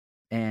job,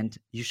 and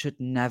you should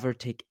never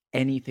take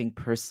anything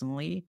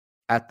personally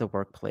at the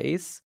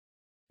workplace,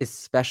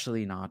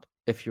 especially not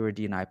if you're a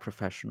D&I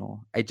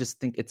professional. I just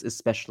think it's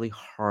especially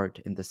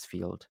hard in this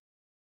field.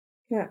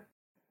 Yeah.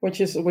 Which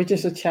is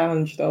a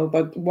challenge though.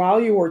 But while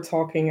you were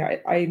talking,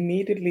 I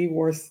immediately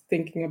was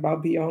thinking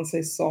about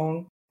Beyonce's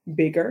song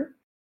Bigger,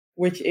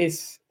 which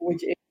is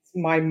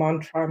my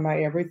mantra,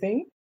 my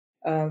everything.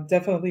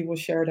 Definitely will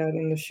share that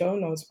in the show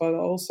notes, but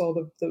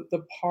also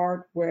the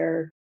part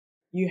where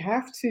you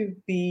have to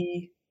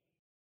be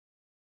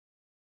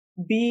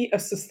a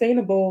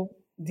sustainable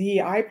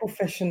DEI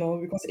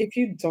professional, because if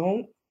you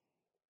don't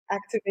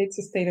activate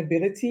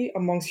sustainability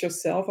amongst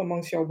yourself,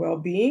 amongst your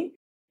well-being,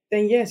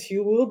 then yes,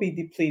 you will be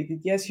depleted.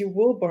 Yes, you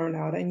will burn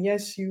out. And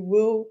yes, you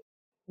will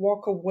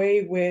walk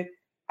away with,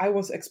 I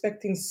was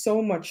expecting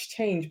so much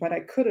change, but I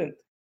couldn't.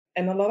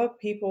 And a lot of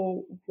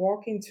people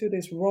walk into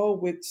this role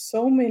with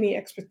so many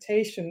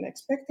expectations,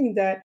 expecting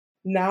that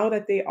now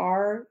that they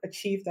are a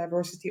chief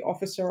diversity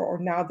officer or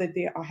now that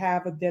they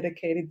have a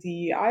dedicated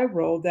DEI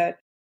role, that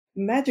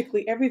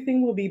magically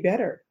everything will be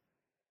better.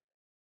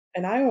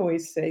 And I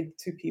always say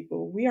to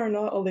people, we are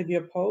not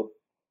Olivia Pope,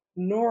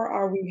 nor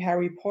are we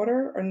Harry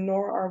Potter, or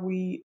nor are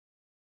we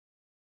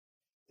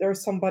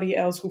there's somebody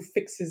else who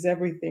fixes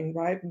everything,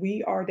 right?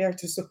 We are there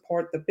to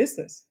support the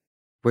business.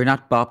 We're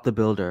not Bob the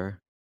Builder.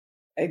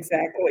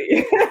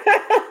 Exactly.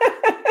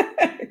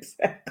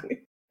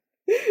 Exactly.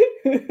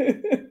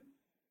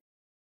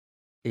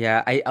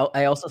 Yeah,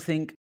 I also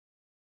think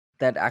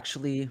that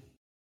actually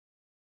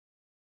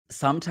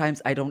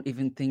sometimes I don't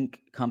even think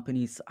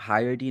companies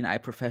hire D&I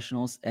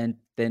professionals and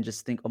then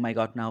just think, "Oh my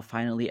god, now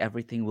finally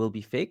everything will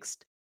be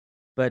fixed."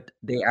 But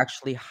they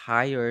actually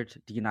hired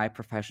D&I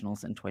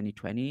professionals in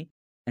 2020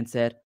 and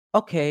said,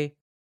 "Okay,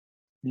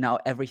 now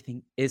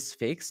everything is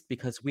fixed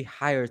because we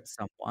hired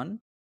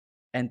someone."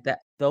 And that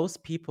those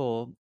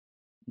people,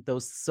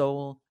 those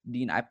sole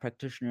D&I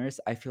practitioners,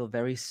 I feel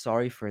very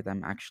sorry for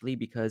them actually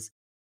because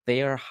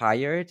they are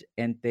hired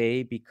and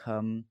they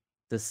become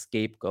the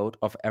scapegoat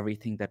of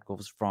everything that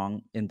goes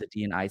wrong in the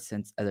D&I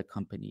sense at a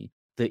company.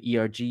 The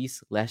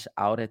ERGs lash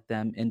out at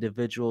them,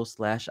 individuals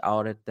lash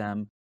out at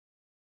them,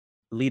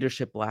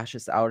 leadership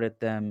lashes out at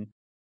them,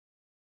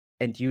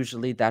 and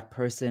usually that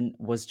person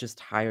was just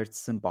hired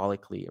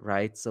symbolically,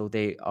 right? So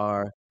they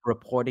are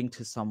reporting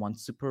to someone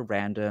super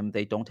random.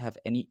 They don't have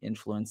any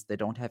influence. They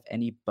don't have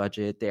any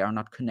budget. They are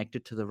not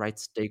connected to the right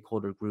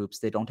stakeholder groups.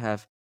 They don't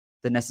have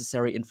the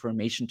necessary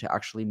information to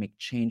actually make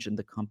change in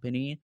the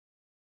company.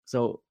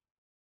 So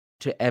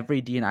to every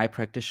D&I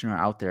practitioner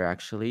out there,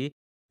 actually,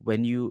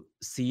 when you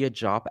see a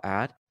job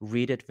ad,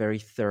 read it very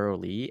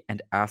thoroughly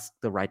and ask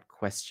the right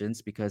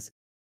questions because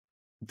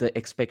the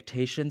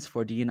expectations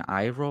for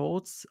D&I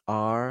roles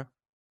are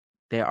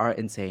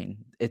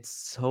insane. It's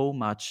so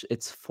much.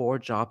 It's 4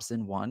 jobs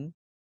in one,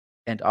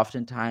 and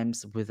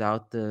oftentimes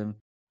without the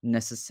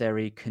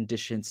necessary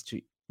conditions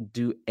to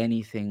do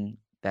anything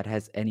that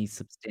has any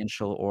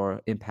substantial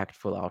or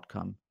impactful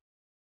outcome.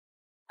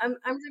 I'm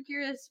so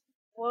curious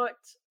what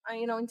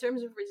in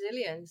terms of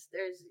resilience.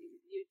 There's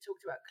you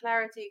talked about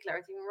clarity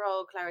in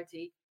role,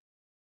 clarity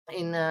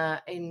in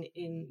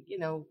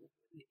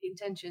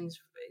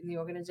intentions in the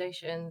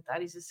organization.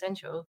 That is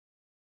essential,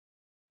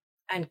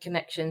 and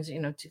connections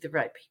to the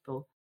right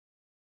people.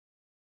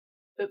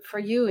 But for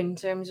you, in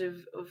terms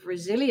of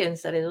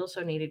resilience that is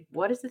also needed,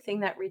 what is the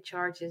thing that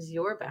recharges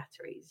your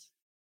batteries?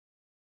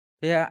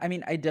 Yeah, I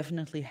mean, I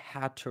definitely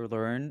had to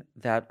learn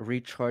that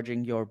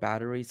recharging your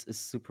batteries is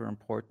super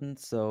important.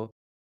 So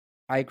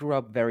I grew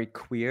up very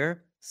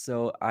queer,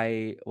 so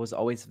I was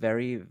always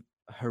very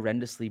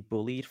horrendously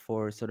bullied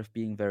for sort of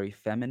being very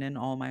feminine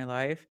all my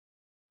life.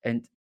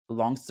 And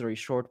long story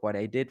short, what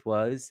I did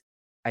was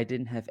I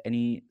didn't have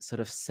any sort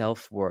of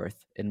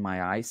self-worth in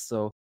my eyes.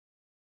 So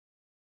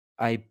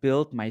I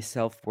built my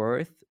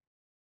self-worth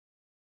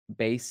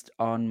based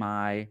on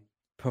my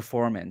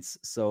performance.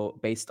 So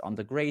based on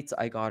the grades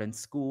I got in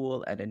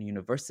school and in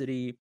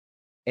university.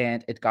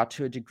 And it got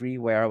to a degree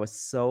where I was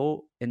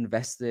so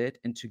invested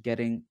into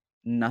getting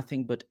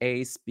nothing but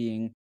A's,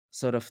 being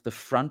sort of the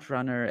front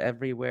runner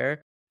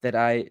everywhere, that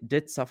I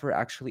did suffer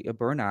actually a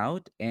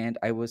burnout, and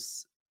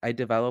I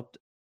developed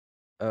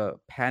a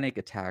panic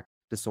attack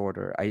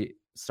disorder. I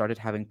started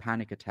having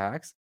panic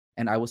attacks,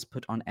 and I was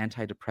put on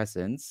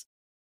antidepressants,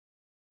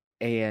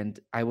 and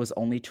I was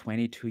only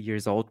 22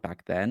 years old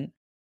back then.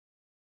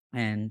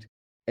 And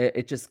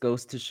it just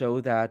goes to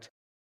show that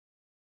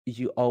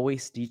you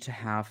always need to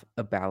have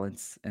a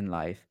balance in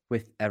life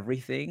with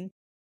everything,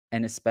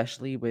 and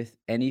especially with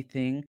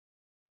anything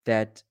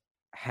that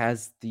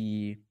has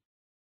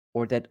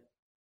or that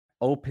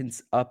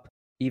opens up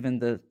even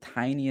the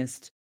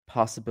tiniest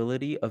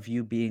possibility of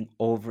you being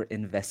over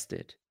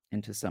invested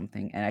into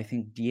something. And I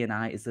think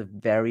DNI is a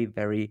very,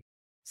 very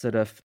sort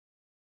of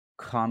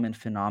common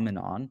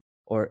phenomenon,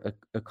 or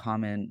a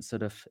common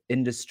sort of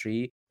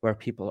industry where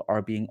people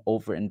are being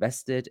over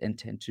invested and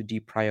tend to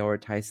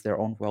deprioritize their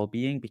own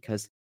well-being,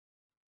 because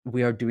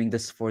we are doing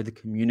this for the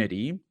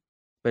community,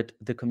 but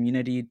the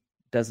community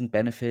doesn't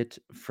benefit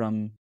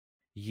from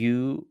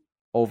you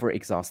over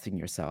exhausting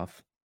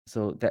yourself.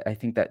 So that, I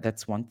think that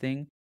that's one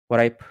thing. What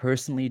I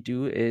personally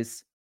do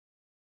is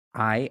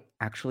I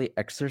actually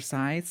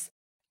exercise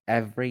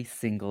every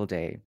single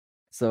day.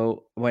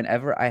 So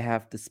whenever I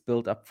have this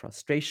built up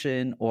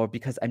frustration, or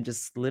because I'm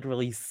just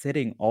literally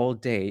sitting all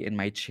day in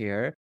my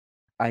chair,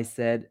 I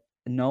said,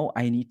 no,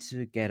 I need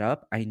to get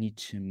up, I need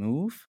to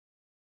move.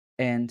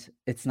 And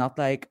it's not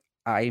like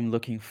I'm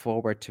looking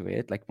forward to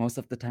it. Like, most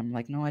of the time, I'm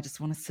like, no, I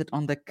just want to sit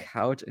on the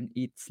couch and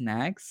eat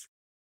snacks.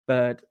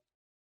 But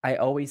I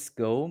always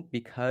go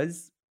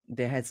because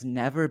there has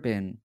never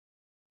been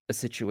a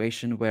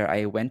situation where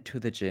I went to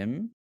the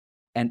gym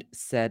and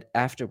said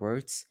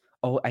afterwards,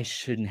 "Oh, I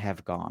shouldn't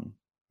have gone.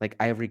 Like,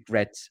 I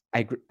regret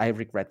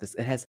this."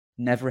 It has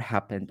never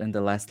happened in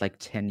the last, like,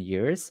 10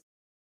 years.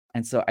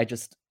 And so I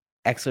just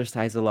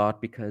exercise a lot,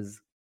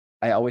 because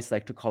I always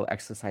like to call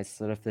exercise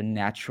sort of the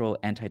natural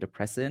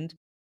antidepressant.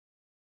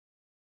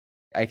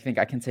 I think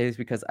I can say this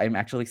because I'm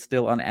actually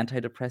still on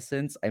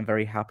antidepressants. I'm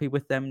very happy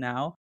with them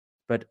now,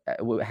 but,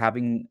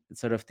 having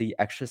sort of the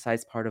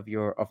exercise part of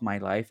my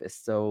life is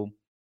so,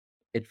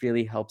 it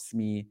really helps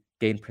me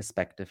gain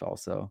perspective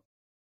also.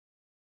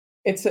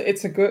 It's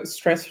a good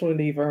stress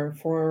reliever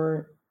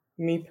for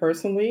me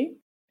personally.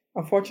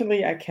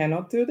 Unfortunately, I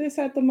cannot do this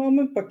at the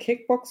moment, but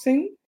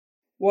kickboxing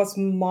was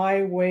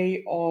my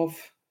way of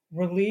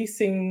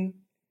releasing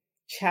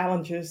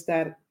challenges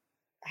that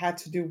had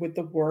to do with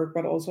the work,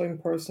 but also in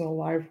personal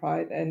life,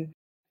 right? And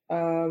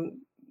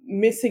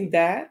missing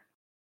that,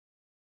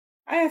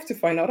 I have to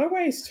find other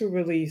ways to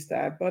release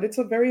that. But it's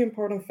a very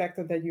important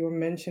factor that you're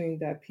mentioning,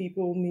 that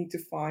people need to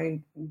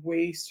find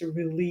ways to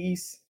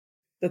release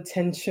the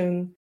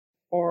tension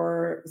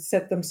or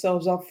set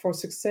themselves up for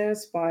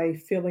success by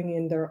filling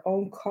in their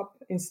own cup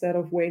instead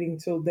of waiting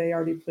till they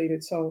are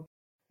depleted. So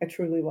I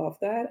truly love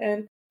that.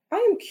 And I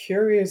am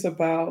curious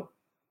about,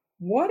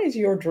 what is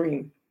your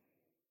dream?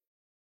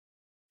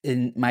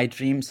 In my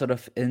dream, sort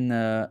of in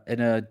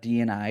a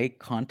D&I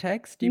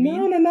context, you No,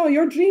 mean? no, no,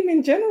 your dream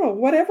in general,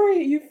 whatever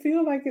you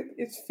feel like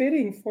it's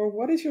fitting for.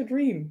 What is your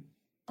dream?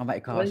 Oh my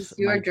What gosh, is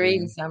my your dream,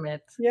 dream.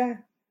 Summit? Yeah.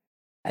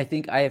 I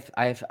think I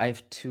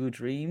have 2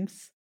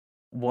 dreams.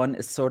 One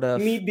is sort of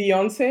Meet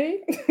Beyoncé?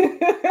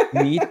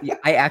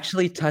 I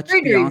actually touched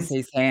Three dreams.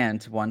 Beyoncé's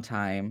hand one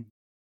time.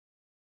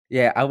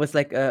 Yeah, I was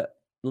like,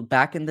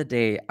 back in the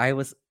day, I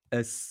was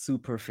a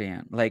super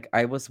fan. Like,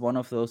 I was one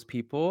of those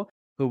people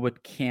who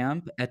would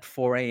camp at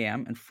 4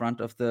 a.m. in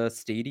front of the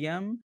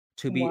stadium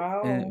to be in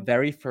Wow.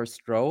 very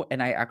first row,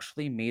 and I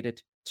actually made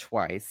it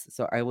twice.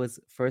 So I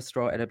was first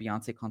row at a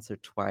Beyoncé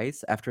concert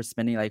twice after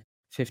spending like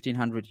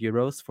 1,500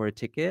 euros for a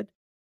ticket,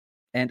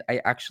 and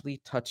I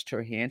actually touched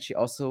her hand. She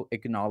also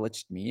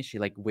acknowledged me. She,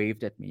 like,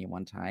 waved at me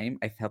one time.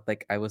 I felt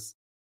like it was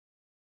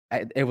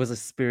a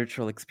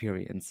spiritual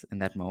experience in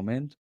that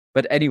moment.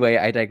 But anyway,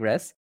 I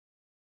digress.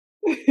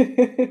 Oh,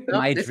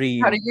 My this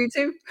is how did dream, you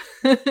two?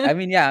 I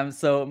mean, yeah,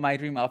 so my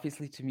dream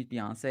obviously to meet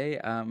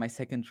Beyoncé. My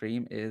second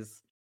dream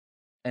is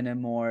in a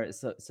more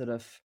sort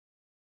of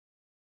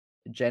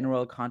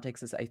general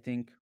context, is, I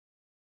think,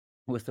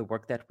 with the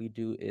work that we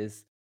do,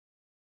 is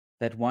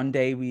that one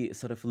day we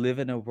sort of live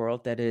in a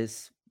world that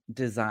is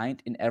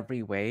designed in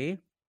every way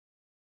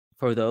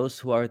for those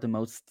who are the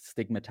most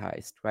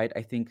stigmatized, right?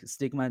 I think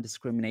stigma and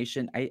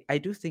discrimination, I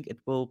do think it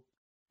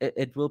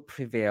will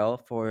prevail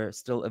for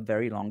still a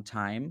very long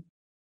time.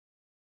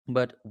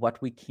 But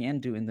what we can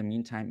do in the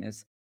meantime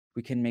is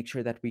we can make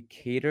sure that we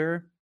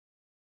cater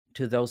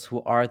to those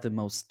who are the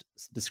most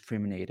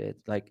discriminated.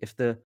 Like, if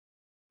the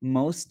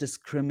most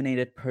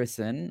discriminated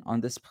person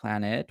on this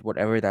planet,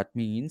 whatever that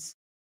means,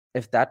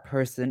 if that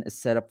person is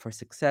set up for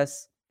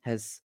success,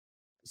 has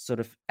sort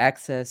of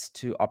access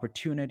to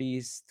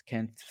opportunities,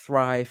 can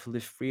thrive,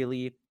 live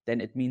freely, then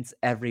it means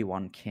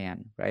everyone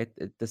can, right?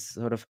 This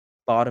sort of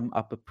bottom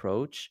up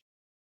approach,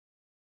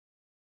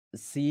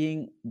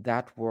 seeing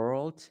that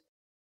world,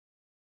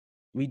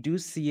 we do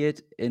see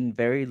it in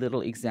very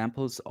little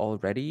examples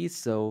already.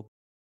 So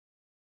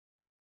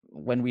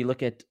when we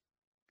look at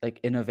like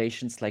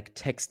innovations like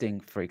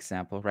texting, for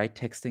example, right?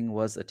 Texting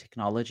was a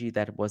technology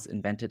that was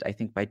invented, I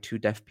think, by two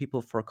deaf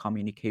people for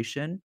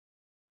communication,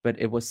 but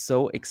it was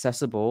so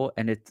accessible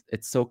and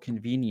it's so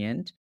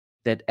convenient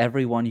that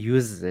everyone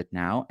uses it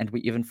now, and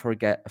we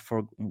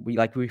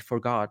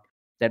forgot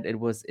that it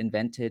was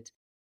invented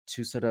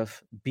to sort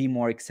of be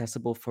more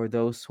accessible for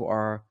those who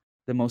are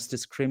the most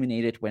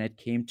discriminated when it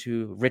came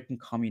to written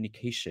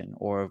communication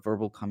or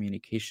verbal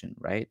communication,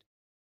 right?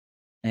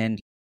 And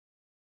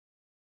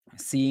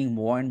seeing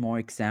more and more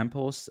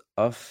examples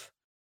of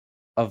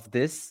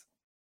this,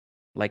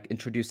 like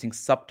introducing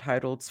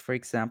subtitles, for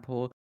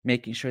example,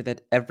 making sure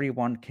that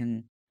everyone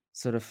can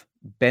sort of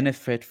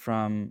benefit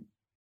from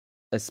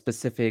a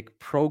specific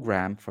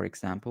program, for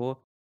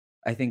example,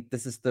 I think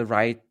this is the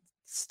right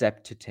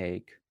step to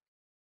take.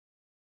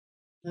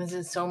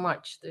 There's so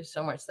much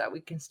that we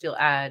can still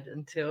add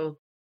until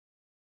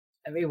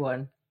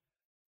everyone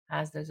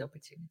has those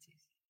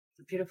opportunities. It's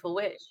a beautiful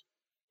wish.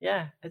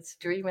 Yeah, it's a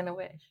dream and a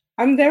wish.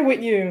 I'm there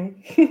with you.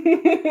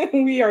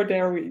 We are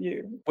there with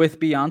you. With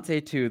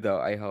Beyoncé too, though,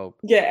 I hope.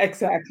 Yeah,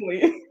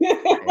 exactly.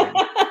 Okay.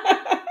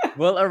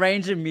 We'll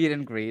arrange a meet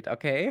and greet,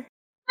 okay?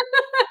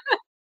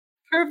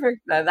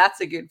 Perfect. Now, that's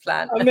a good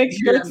plan. I'll That's make a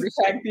sure good to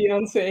ambition. tag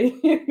Beyoncé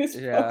in this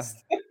Yeah.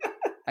 post.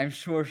 I'm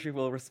sure she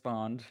will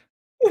respond.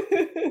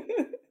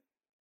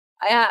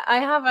 I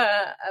have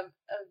a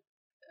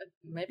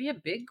maybe a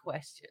big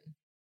question,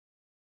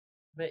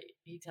 but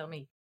you tell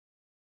me.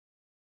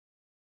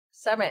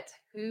 Samet,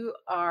 who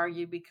are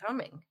you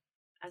becoming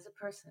as a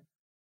person?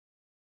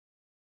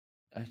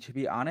 To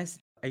be honest,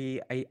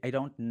 I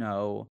don't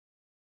know.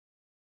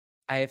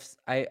 I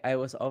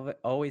was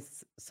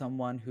always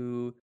someone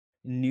who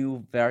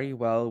knew very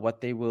well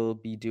what they will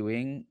be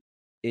doing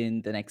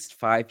in the next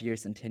 5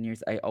 years and 10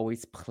 years. I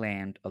always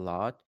planned a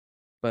lot,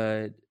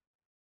 but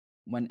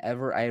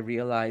whenever I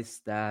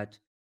realized that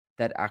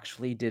that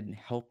actually didn't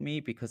help me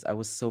because I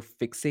was so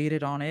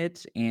fixated on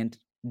it, and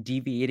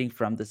deviating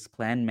from this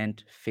plan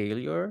meant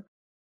failure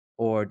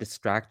or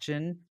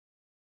distraction,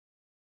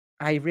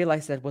 I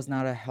realized that was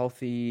not a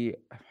healthy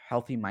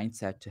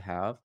mindset to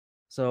have.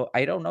 So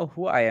I don't know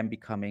who I am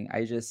becoming.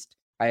 I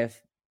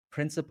have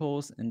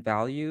principles and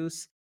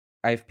values.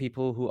 I have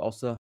people who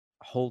also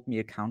hold me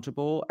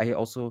accountable. I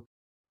also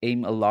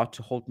aim a lot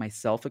to hold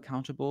myself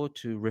accountable,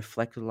 to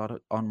reflect a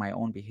lot on my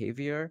own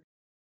behavior.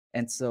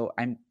 And so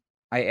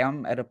I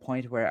am at a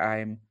point where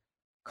I'm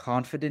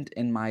confident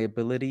in my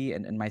ability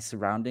and in my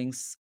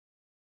surroundings,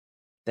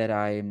 that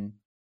I'm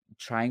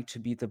trying to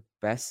be the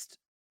best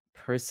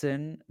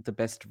person, the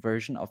best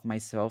version of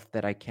myself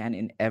that I can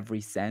in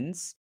every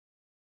sense,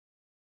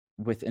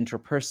 with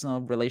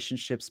interpersonal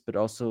relationships, but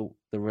also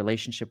the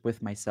relationship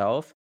with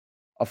myself.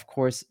 Of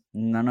course,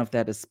 none of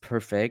that is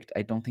perfect.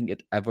 I don't think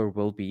it ever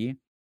will be.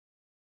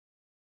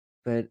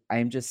 But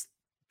I'm just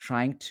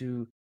trying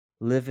to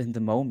live in the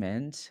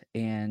moment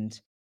and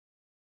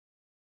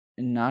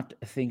not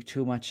think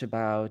too much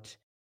about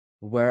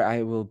where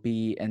I will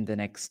be in the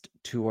next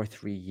 2 or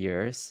 3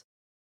 years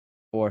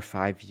or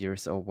 5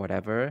 years or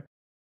whatever,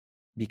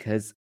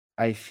 because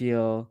I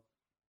feel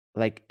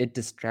like it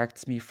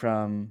distracts me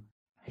from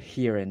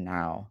here and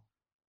now.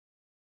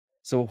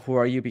 So who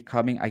are you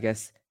becoming? I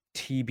guess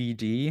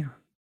TBD.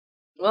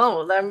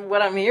 Well, then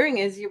what I'm hearing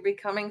is you're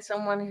becoming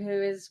someone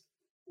who is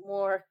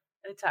more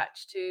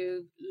attached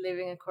to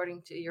living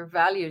according to your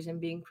values and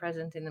being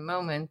present in the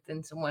moment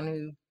than someone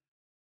who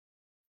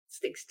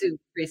sticks to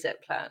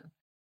preset plan.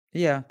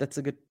 Yeah, that's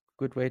a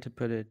good way to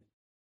put it.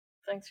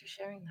 Thanks for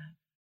sharing that.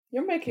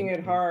 You're making Thank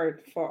it you.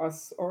 hard for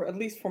us, or at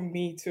least for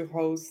me, to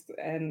host,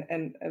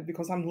 and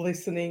because I'm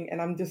listening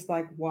and I'm just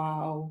like,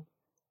 wow,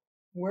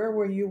 where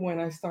were you when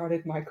I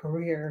started my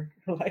career?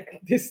 Like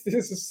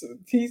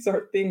these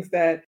are things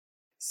that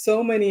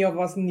so many of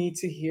us need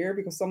to hear,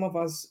 because some of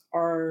us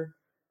are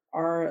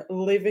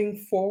living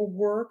for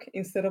work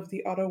instead of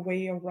the other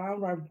way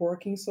around, right?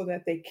 Working so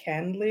that they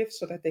can live,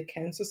 so that they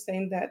can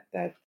sustain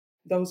that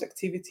those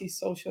activities,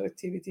 social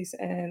activities.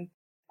 And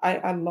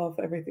I love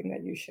everything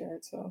that you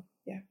shared. So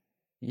yeah.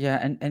 Yeah,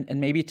 and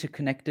maybe to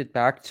connect it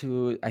back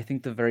to, I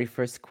think, the very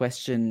first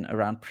question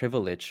around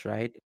privilege,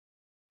 right?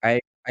 I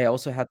I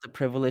also had the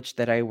privilege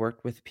that I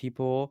worked with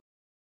people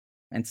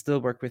and still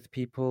work with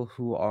people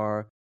who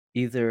are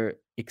either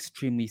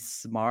extremely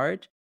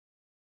smart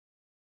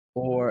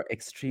or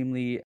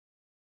extremely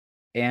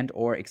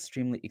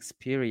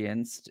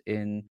experienced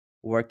in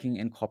working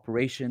in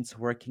corporations,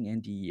 working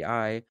in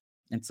DEI.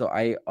 And so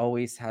I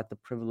always had the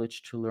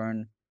privilege to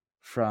learn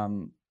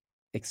from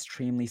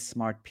extremely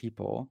smart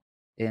people.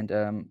 And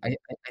I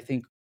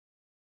think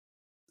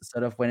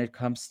sort of when it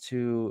comes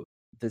to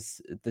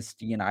this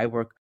D&I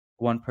work,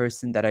 one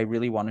person that I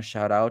really want to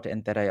shout out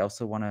and that I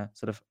also want to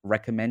sort of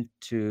recommend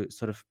to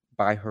sort of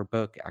buy her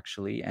book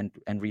actually and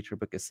read her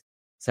book is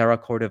Sarah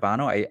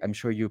Cordovano. I'm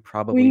sure you We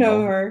probably know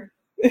know her.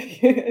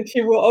 her.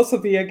 She will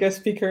also be a guest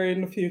speaker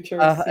in the future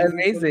seasons. So yeah.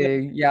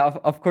 Amazing. Yeah,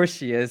 of course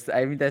she is.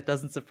 I mean, that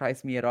doesn't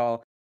surprise me at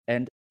all.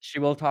 And she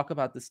will talk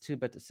about this too,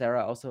 but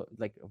Sarah also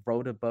like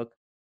wrote a book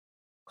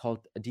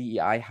called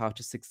DEI: How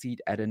to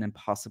Succeed at an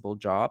Impossible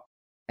Job.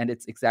 And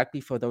it's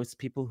exactly for those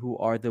people who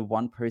are the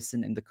one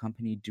person in the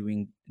company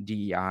doing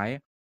DEI.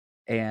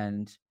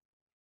 And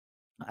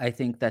I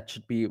think that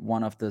should be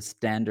one of the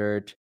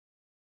standard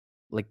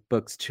like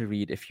books to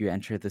read if you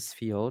enter this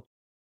field.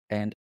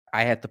 And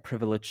I had the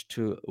privilege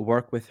to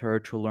work with her,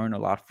 to learn a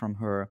lot from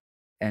her.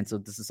 And so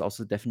this is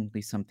also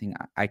definitely something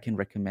I can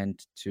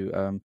recommend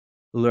to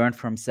learn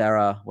from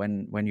Sarah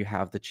when you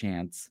have the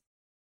chance.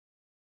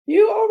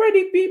 You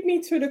already beat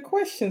me to the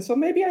question, so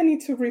maybe I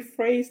need to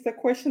rephrase the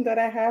question that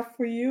I have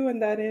for you,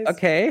 and that is,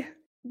 Okay.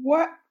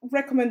 what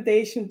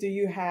recommendation do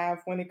you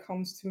have when it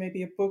comes to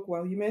maybe a book?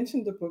 Well, you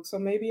mentioned the book, so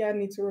maybe I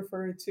need to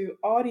refer to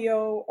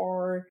audio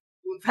or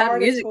We've had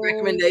music articles.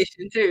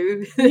 recommendation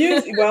too.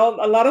 Music, well,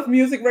 a lot of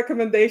music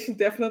recommendation,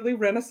 definitely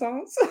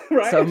Renaissance,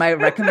 right? So my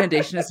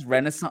recommendation is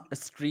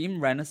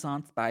stream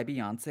Renaissance by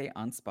Beyoncé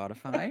on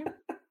Spotify.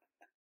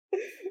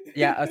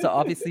 Yeah, so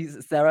obviously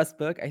Sarah's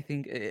book, I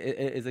think,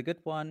 is a good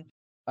one.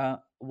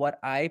 What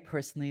I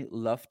personally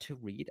love to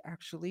read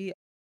actually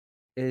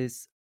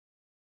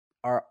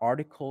are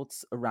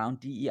articles around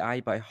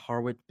DEI by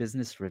Harvard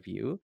Business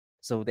Review.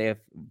 So they have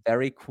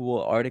very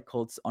cool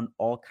articles on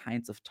all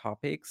kinds of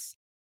topics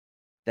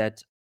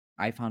that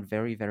I found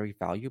very, very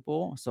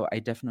valuable. So I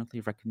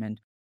definitely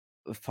recommend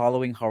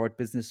following Harvard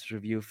Business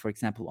Review, for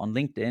example, on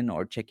LinkedIn,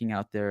 or checking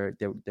out their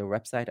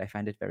website. I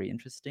find it very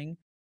interesting.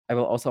 I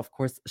will also, of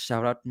course,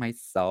 shout out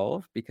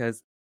myself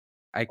because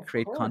I Of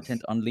create course.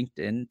 content on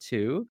LinkedIn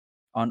too,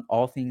 on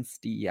all things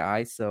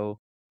DEI. So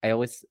I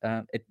always,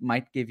 it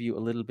might give you a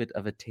little bit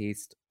of a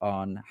taste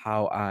on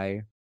how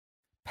I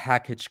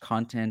package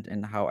content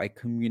and how I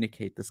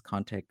communicate this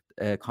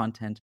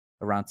content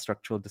around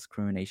structural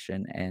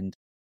discrimination and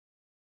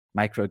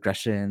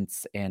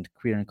microaggressions and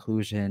queer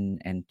inclusion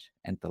and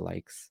the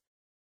likes.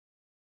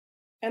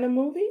 And a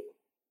movie?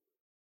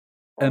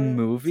 A Or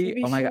movie?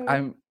 TV Oh my God, show?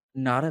 I'm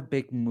not a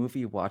big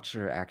movie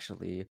watcher,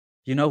 actually.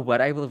 You know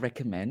what I will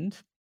recommend?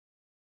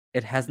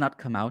 It has not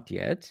come out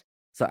yet,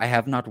 so I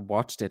have not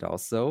watched it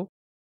also,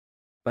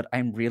 but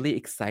I'm really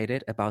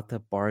excited about the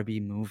Barbie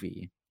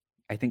movie.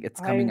 I think it's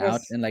coming out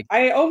in like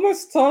I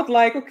almost thought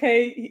like,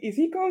 okay, is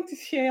he going to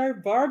share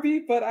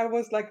Barbie? But I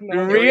was like, no,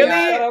 Here we Vivian,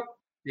 are. shut up.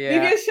 Yeah.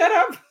 Vivian, shut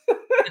up.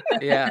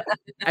 Yeah.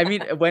 I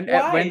mean, when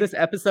Why? this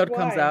episode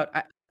comes Why? out,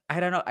 I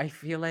don't know, I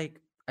feel like,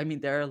 I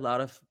mean, there are a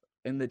lot of,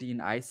 in the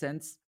D&I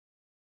sense,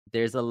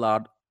 there's a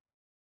lot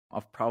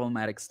of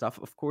problematic stuff,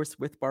 of course,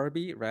 with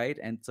Barbie, right?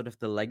 And sort of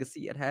the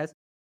legacy it has.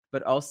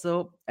 But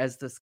also, as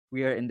this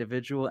queer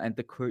individual and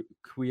the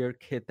queer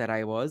kid that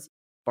I was,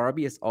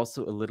 Barbie is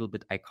also a little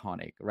bit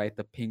iconic, right?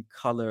 The pink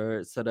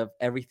color, sort of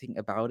everything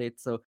about it.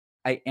 So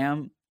I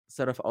am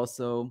sort of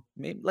also,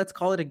 maybe let's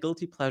call it a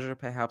guilty pleasure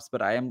perhaps,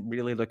 but I am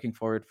really looking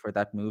forward for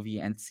that movie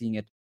and seeing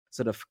it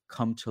sort of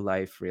come to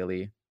life,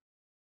 really.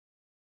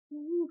 I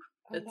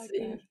Let's like see.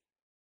 that.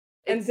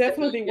 And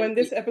definitely when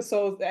this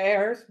episode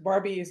airs,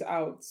 Barbie is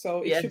out.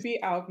 So it should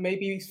be out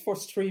maybe for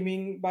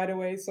streaming, by the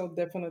way. So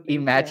definitely.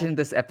 Imagine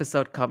this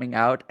episode coming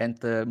out and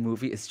the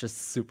movie is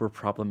just super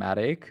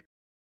problematic.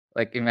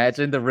 Like,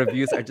 imagine the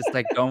reviews are just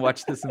like, don't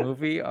watch this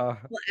movie. Well,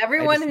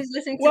 everyone just, who's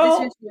listening to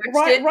this who's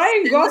watched it,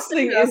 Ryan send us a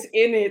Gosling note. is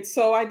in it,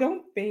 so I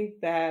don't think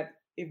that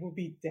it would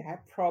be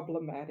that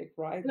problematic,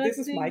 right? Let's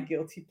This is my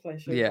guilty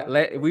pleasure. yeah,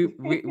 but-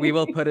 we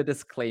will put a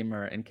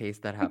disclaimer in case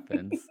that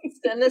happens.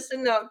 Send us a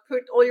note.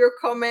 Put all your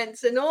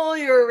comments and all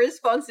your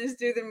responses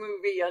to the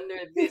movie under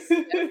this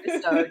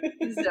episode,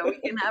 so we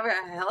can have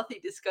a healthy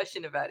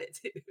discussion about it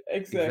too.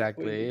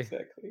 Exactly.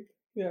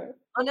 Yeah.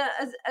 On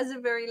as a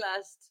very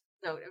last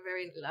note, a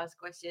very last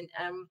question.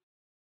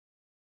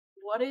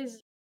 What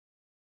is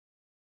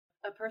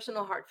a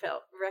personal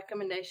heartfelt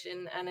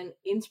recommendation and an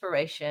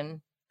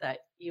inspiration that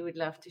you would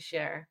love to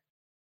share?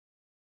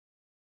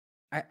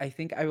 I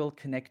think I will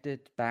connect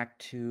it back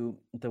to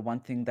the one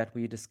thing that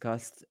we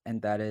discussed,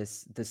 and that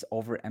is this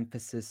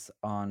overemphasis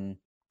on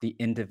the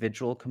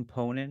individual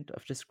component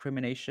of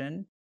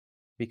discrimination.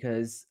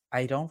 Because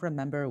I don't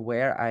remember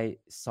where I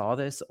saw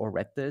this or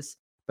read this,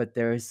 but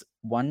there's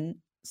one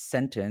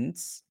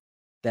sentence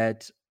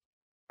that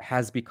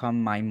has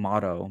become my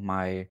motto,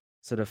 my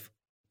sort of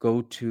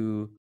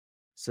go-to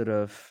sort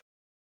of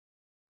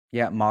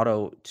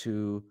motto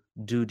to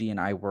do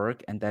D&I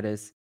work, and that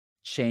is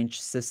change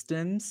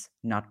systems,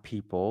 not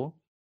people.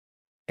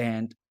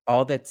 And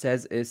all that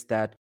says is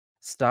that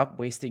stop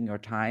wasting your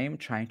time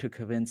trying to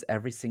convince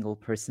every single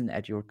person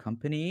at your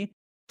company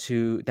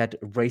that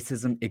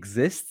racism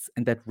exists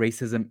and that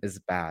racism is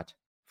bad,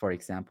 for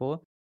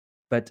example.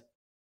 But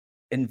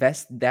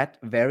invest that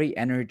very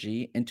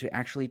energy into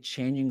actually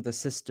changing the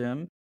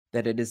system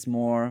that it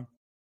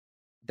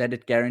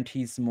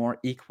guarantees more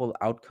equal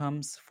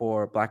outcomes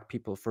for Black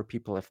people, for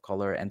people of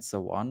color, and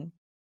so on.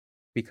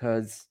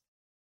 Because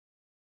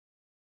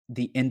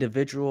the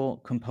individual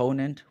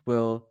component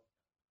will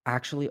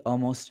actually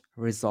almost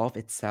resolve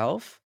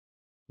itself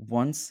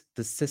once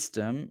the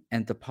system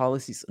and the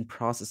policies and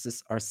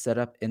processes are set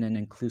up in an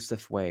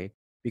inclusive way.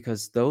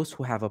 Because those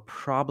who have a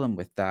problem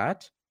with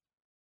that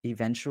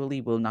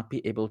eventually will not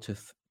be able to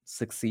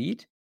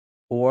succeed,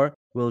 or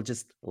will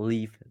just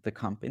leave the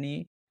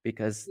company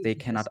because they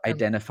cannot Yes.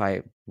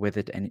 identify with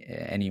it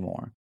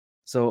anymore.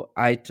 So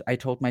I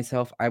told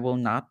myself I will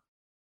not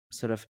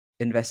sort of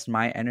invest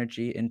my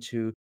energy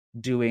into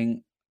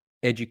doing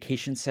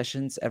education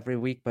sessions every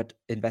week, but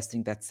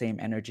investing that same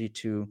energy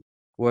to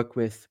work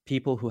with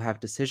people who have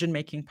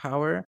decision-making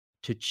power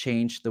to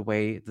change the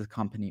way the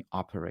company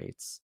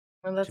operates,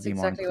 Well, to that's be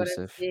more exactly what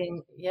I'm inclusive.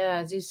 seeing. Yeah,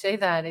 as you say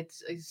that, I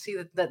see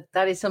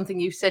that is something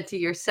you said to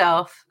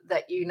yourself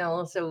that you now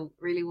also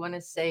really want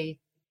to say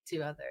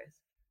to others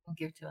and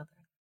give to others.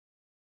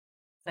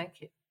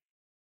 Thank you.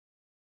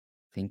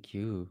 Thank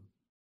you.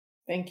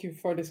 Thank you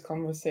for this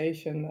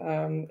conversation.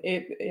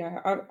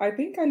 I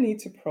think I need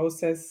to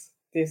process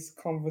this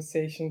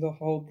conversation the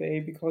whole day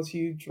because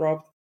you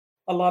dropped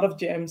a lot of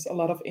gems, a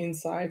lot of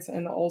insights,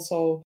 and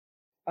also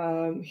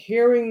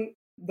hearing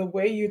the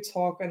way you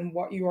talk and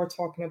what you are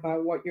talking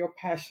about, what you're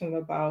passionate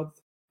about,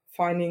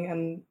 finding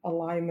an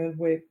alignment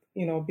with,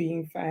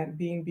 being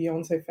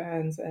Beyonce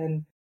fans,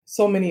 and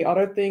so many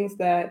other things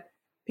that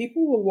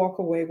people will walk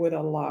away with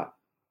a lot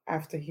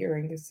after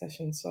hearing this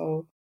session.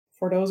 So,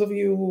 for those of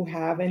you who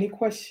have any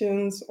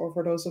questions, or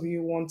for those of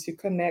you who want to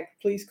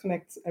connect, please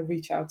connect and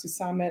reach out to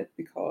Samet,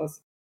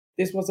 because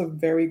this was a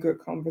very good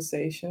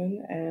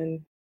conversation,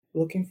 and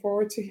looking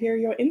forward to hear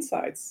your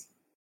insights.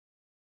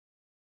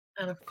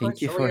 And of Thank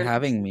course, you all for your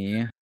having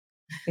me.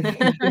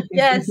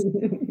 Yes,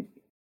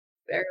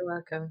 very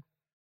welcome.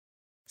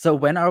 So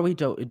when are we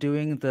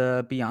doing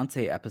the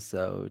Beyoncé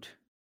episode?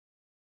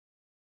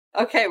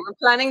 Okay, we're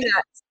planning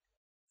that.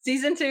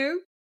 Season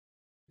 2.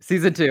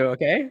 Season 2,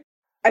 okay?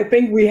 I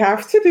think we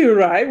have to do,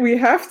 right? We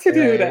have to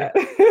do Right.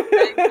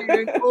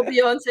 that. All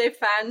Beyonce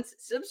fans,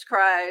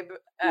 subscribe.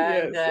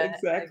 And Yes,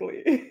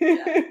 exactly.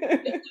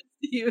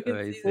 see you in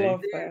Amazing. season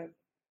Love 2. that.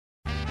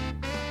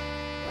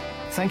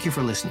 Thank you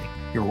for listening.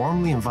 You're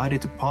warmly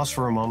invited to pause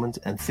for a moment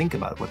and think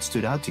about what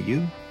stood out to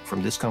you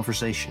from this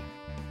conversation.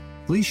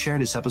 Please share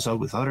this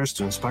episode with others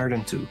to inspire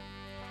them too.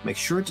 Make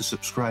sure to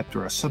subscribe to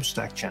our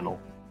Substack channel.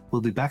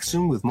 We'll be back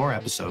soon with more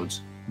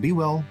episodes. Be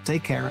well,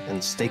 take care,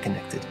 and stay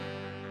connected.